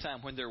came up in a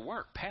time when there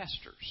weren't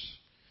pastors.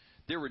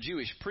 There were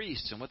Jewish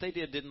priests, and what they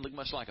did didn't look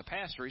much like a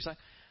pastor. He's like,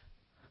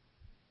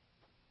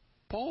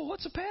 Paul,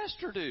 what's a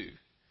pastor do?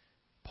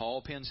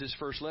 Paul pens his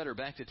first letter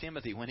back to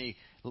Timothy when he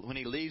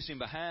leaves him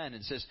behind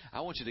and says,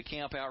 I want you to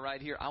camp out right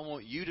here. I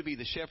want you to be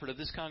the shepherd of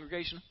this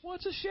congregation.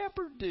 What's a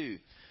shepherd do?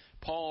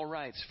 Paul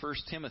writes 1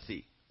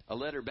 Timothy, a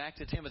letter back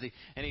to Timothy,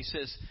 and he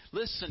says,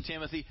 listen,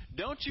 Timothy,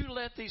 don't you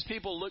let these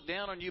people look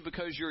down on you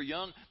because you're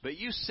young, but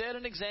you set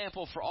an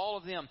example for all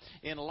of them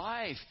in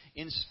life,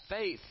 in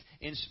faith,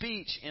 in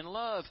speech, in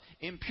love,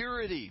 in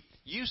purity.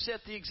 You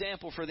set the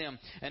example for them.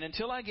 And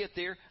until I get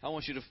there, I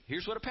want you to,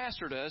 here's what a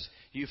pastor does.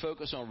 You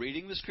focus on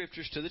reading the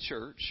Scriptures to the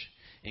church,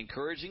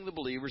 encouraging the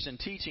believers and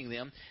teaching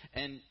them.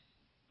 And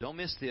don't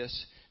miss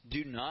this,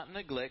 do not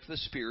neglect the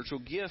spiritual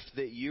gift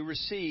that you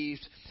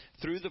received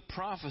through the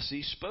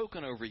prophecy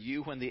spoken over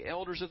you when the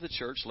elders of the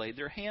church laid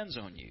their hands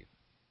on you.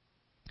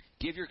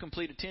 Give your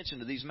complete attention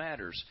to these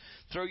matters.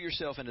 Throw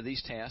yourself into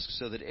these tasks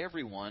so that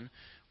everyone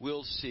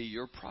will see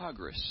your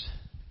progress.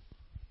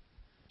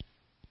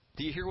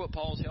 Do you hear what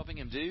Paul's helping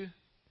him do?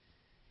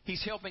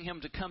 He's helping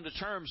him to come to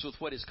terms with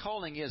what his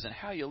calling is and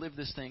how you live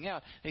this thing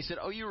out. And he said,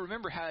 you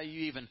remember how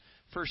you even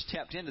first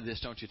tapped into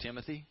this, don't you,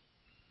 Timothy?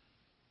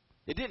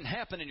 It didn't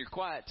happen in your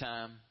quiet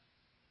time.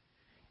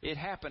 It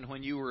happened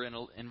when you were in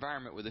an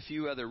environment with a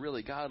few other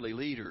really godly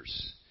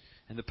leaders.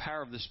 And the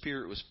power of the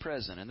Spirit was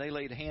present. And they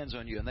laid hands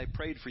on you and they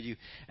prayed for you.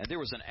 And there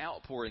was an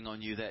outpouring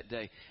on you that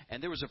day.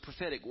 And there was a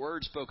prophetic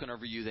word spoken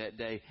over you that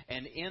day.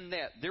 And in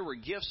that, there were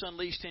gifts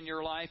unleashed in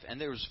your life. And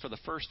there was, for the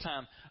first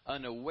time,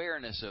 an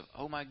awareness of,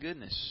 oh my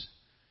goodness,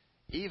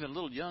 even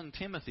little young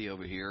Timothy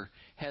over here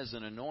has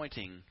an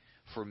anointing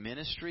for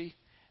ministry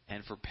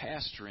and for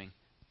pastoring.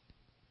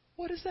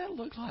 What does that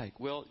look like?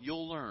 Well,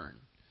 you'll learn.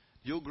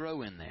 You'll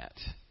grow in that.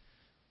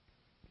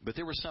 But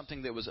there was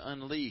something that was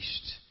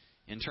unleashed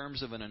in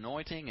terms of an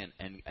anointing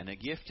and a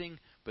gifting,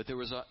 but there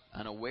was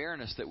an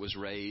awareness that was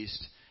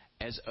raised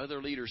as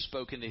other leaders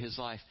spoke into his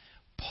life.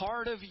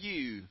 Part of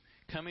you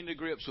coming to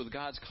grips with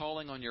God's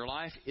calling on your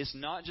life is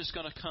not just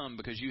going to come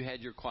because you had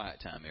your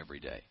quiet time every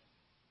day.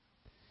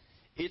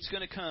 It's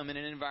going to come in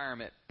an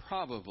environment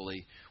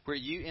probably where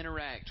you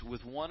interact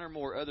with one or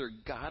more other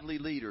godly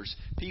leaders,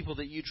 people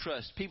that you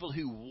trust, people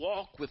who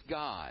walk with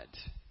God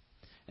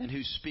and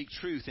who speak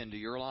truth into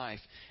your life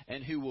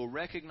and who will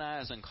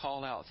recognize and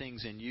call out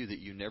things in you that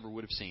you never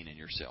would have seen in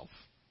yourself.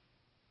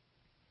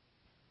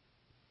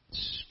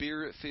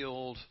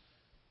 Spirit-filled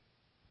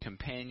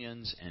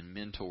companions and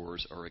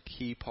mentors are a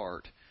key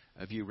part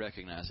of you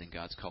recognizing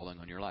God's calling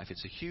on your life.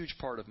 It's a huge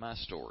part of my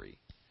story.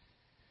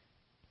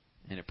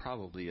 And it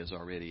probably is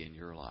already in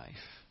your life.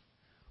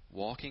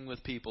 Walking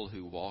with people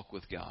who walk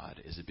with God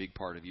is a big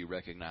part of you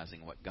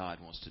recognizing what God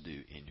wants to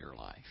do in your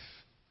life.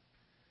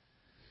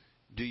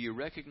 Do you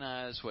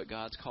recognize what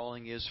God's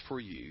calling is for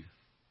you?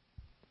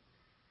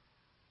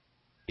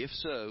 If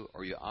so,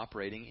 are you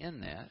operating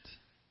in that?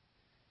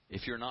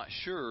 If you're not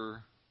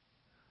sure,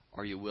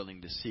 are you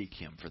willing to seek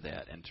Him for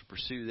that and to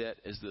pursue that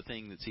as the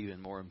thing that's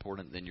even more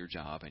important than your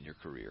job and your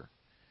career?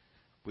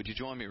 Would you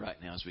join me right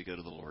now as we go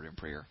to the Lord in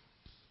prayer?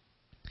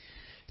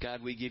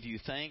 God, we give you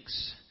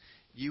thanks.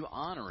 You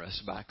honor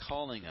us by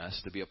calling us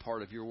to be a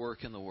part of your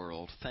work in the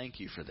world. Thank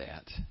you for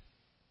that.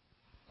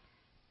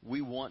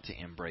 We want to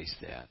embrace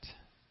that.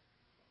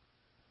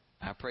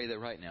 I pray that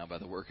right now, by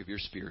the work of your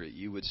Spirit,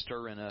 you would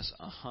stir in us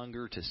a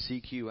hunger to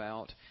seek you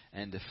out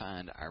and to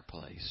find our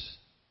place.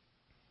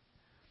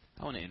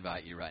 I want to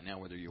invite you right now,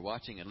 whether you're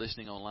watching and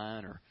listening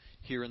online or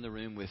here in the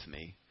room with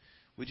me,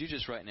 would you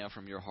just right now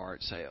from your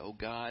heart say, oh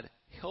God,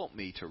 help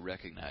me to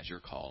recognize your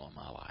call on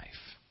my life.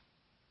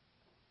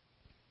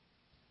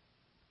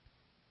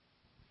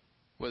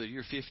 Whether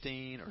you're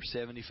 15 or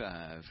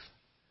 75,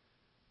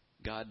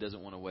 God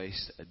doesn't want to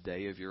waste a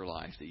day of your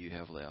life that you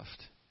have left.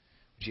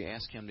 Would you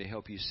ask Him to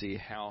help you see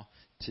how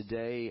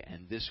today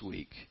and this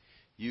week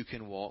you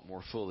can walk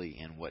more fully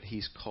in what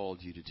He's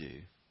called you to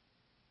do?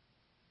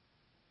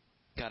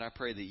 God, I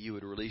pray that you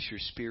would release your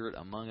Spirit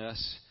among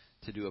us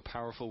to do a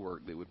powerful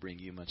work that would bring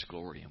you much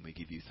glory. And we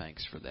give you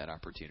thanks for that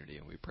opportunity.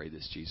 And we pray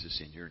this, Jesus,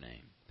 in your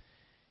name.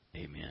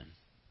 Amen.